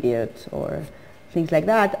is an idiot or things like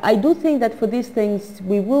that. I do think that for these things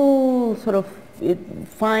we will sort of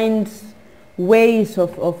find ways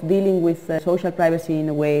of dealing with social privacy in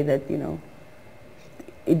a way that,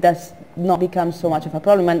 it does not become so much of a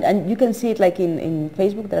problem. And you can see it like in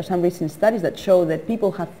Facebook. There are some recent studies that show that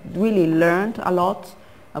people have really learned a lot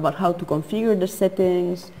about how to configure the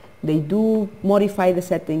settings. They do modify the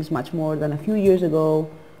settings much more than a few years ago,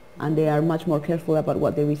 and they are much more careful about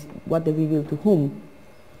what they reveal to whom.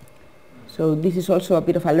 So this is also a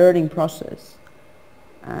bit of a learning process,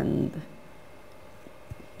 and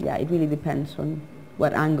yeah, it really depends on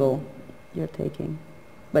what angle you're taking.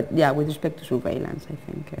 But yeah, with respect to surveillance, I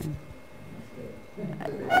think. It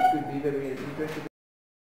could be very interesting.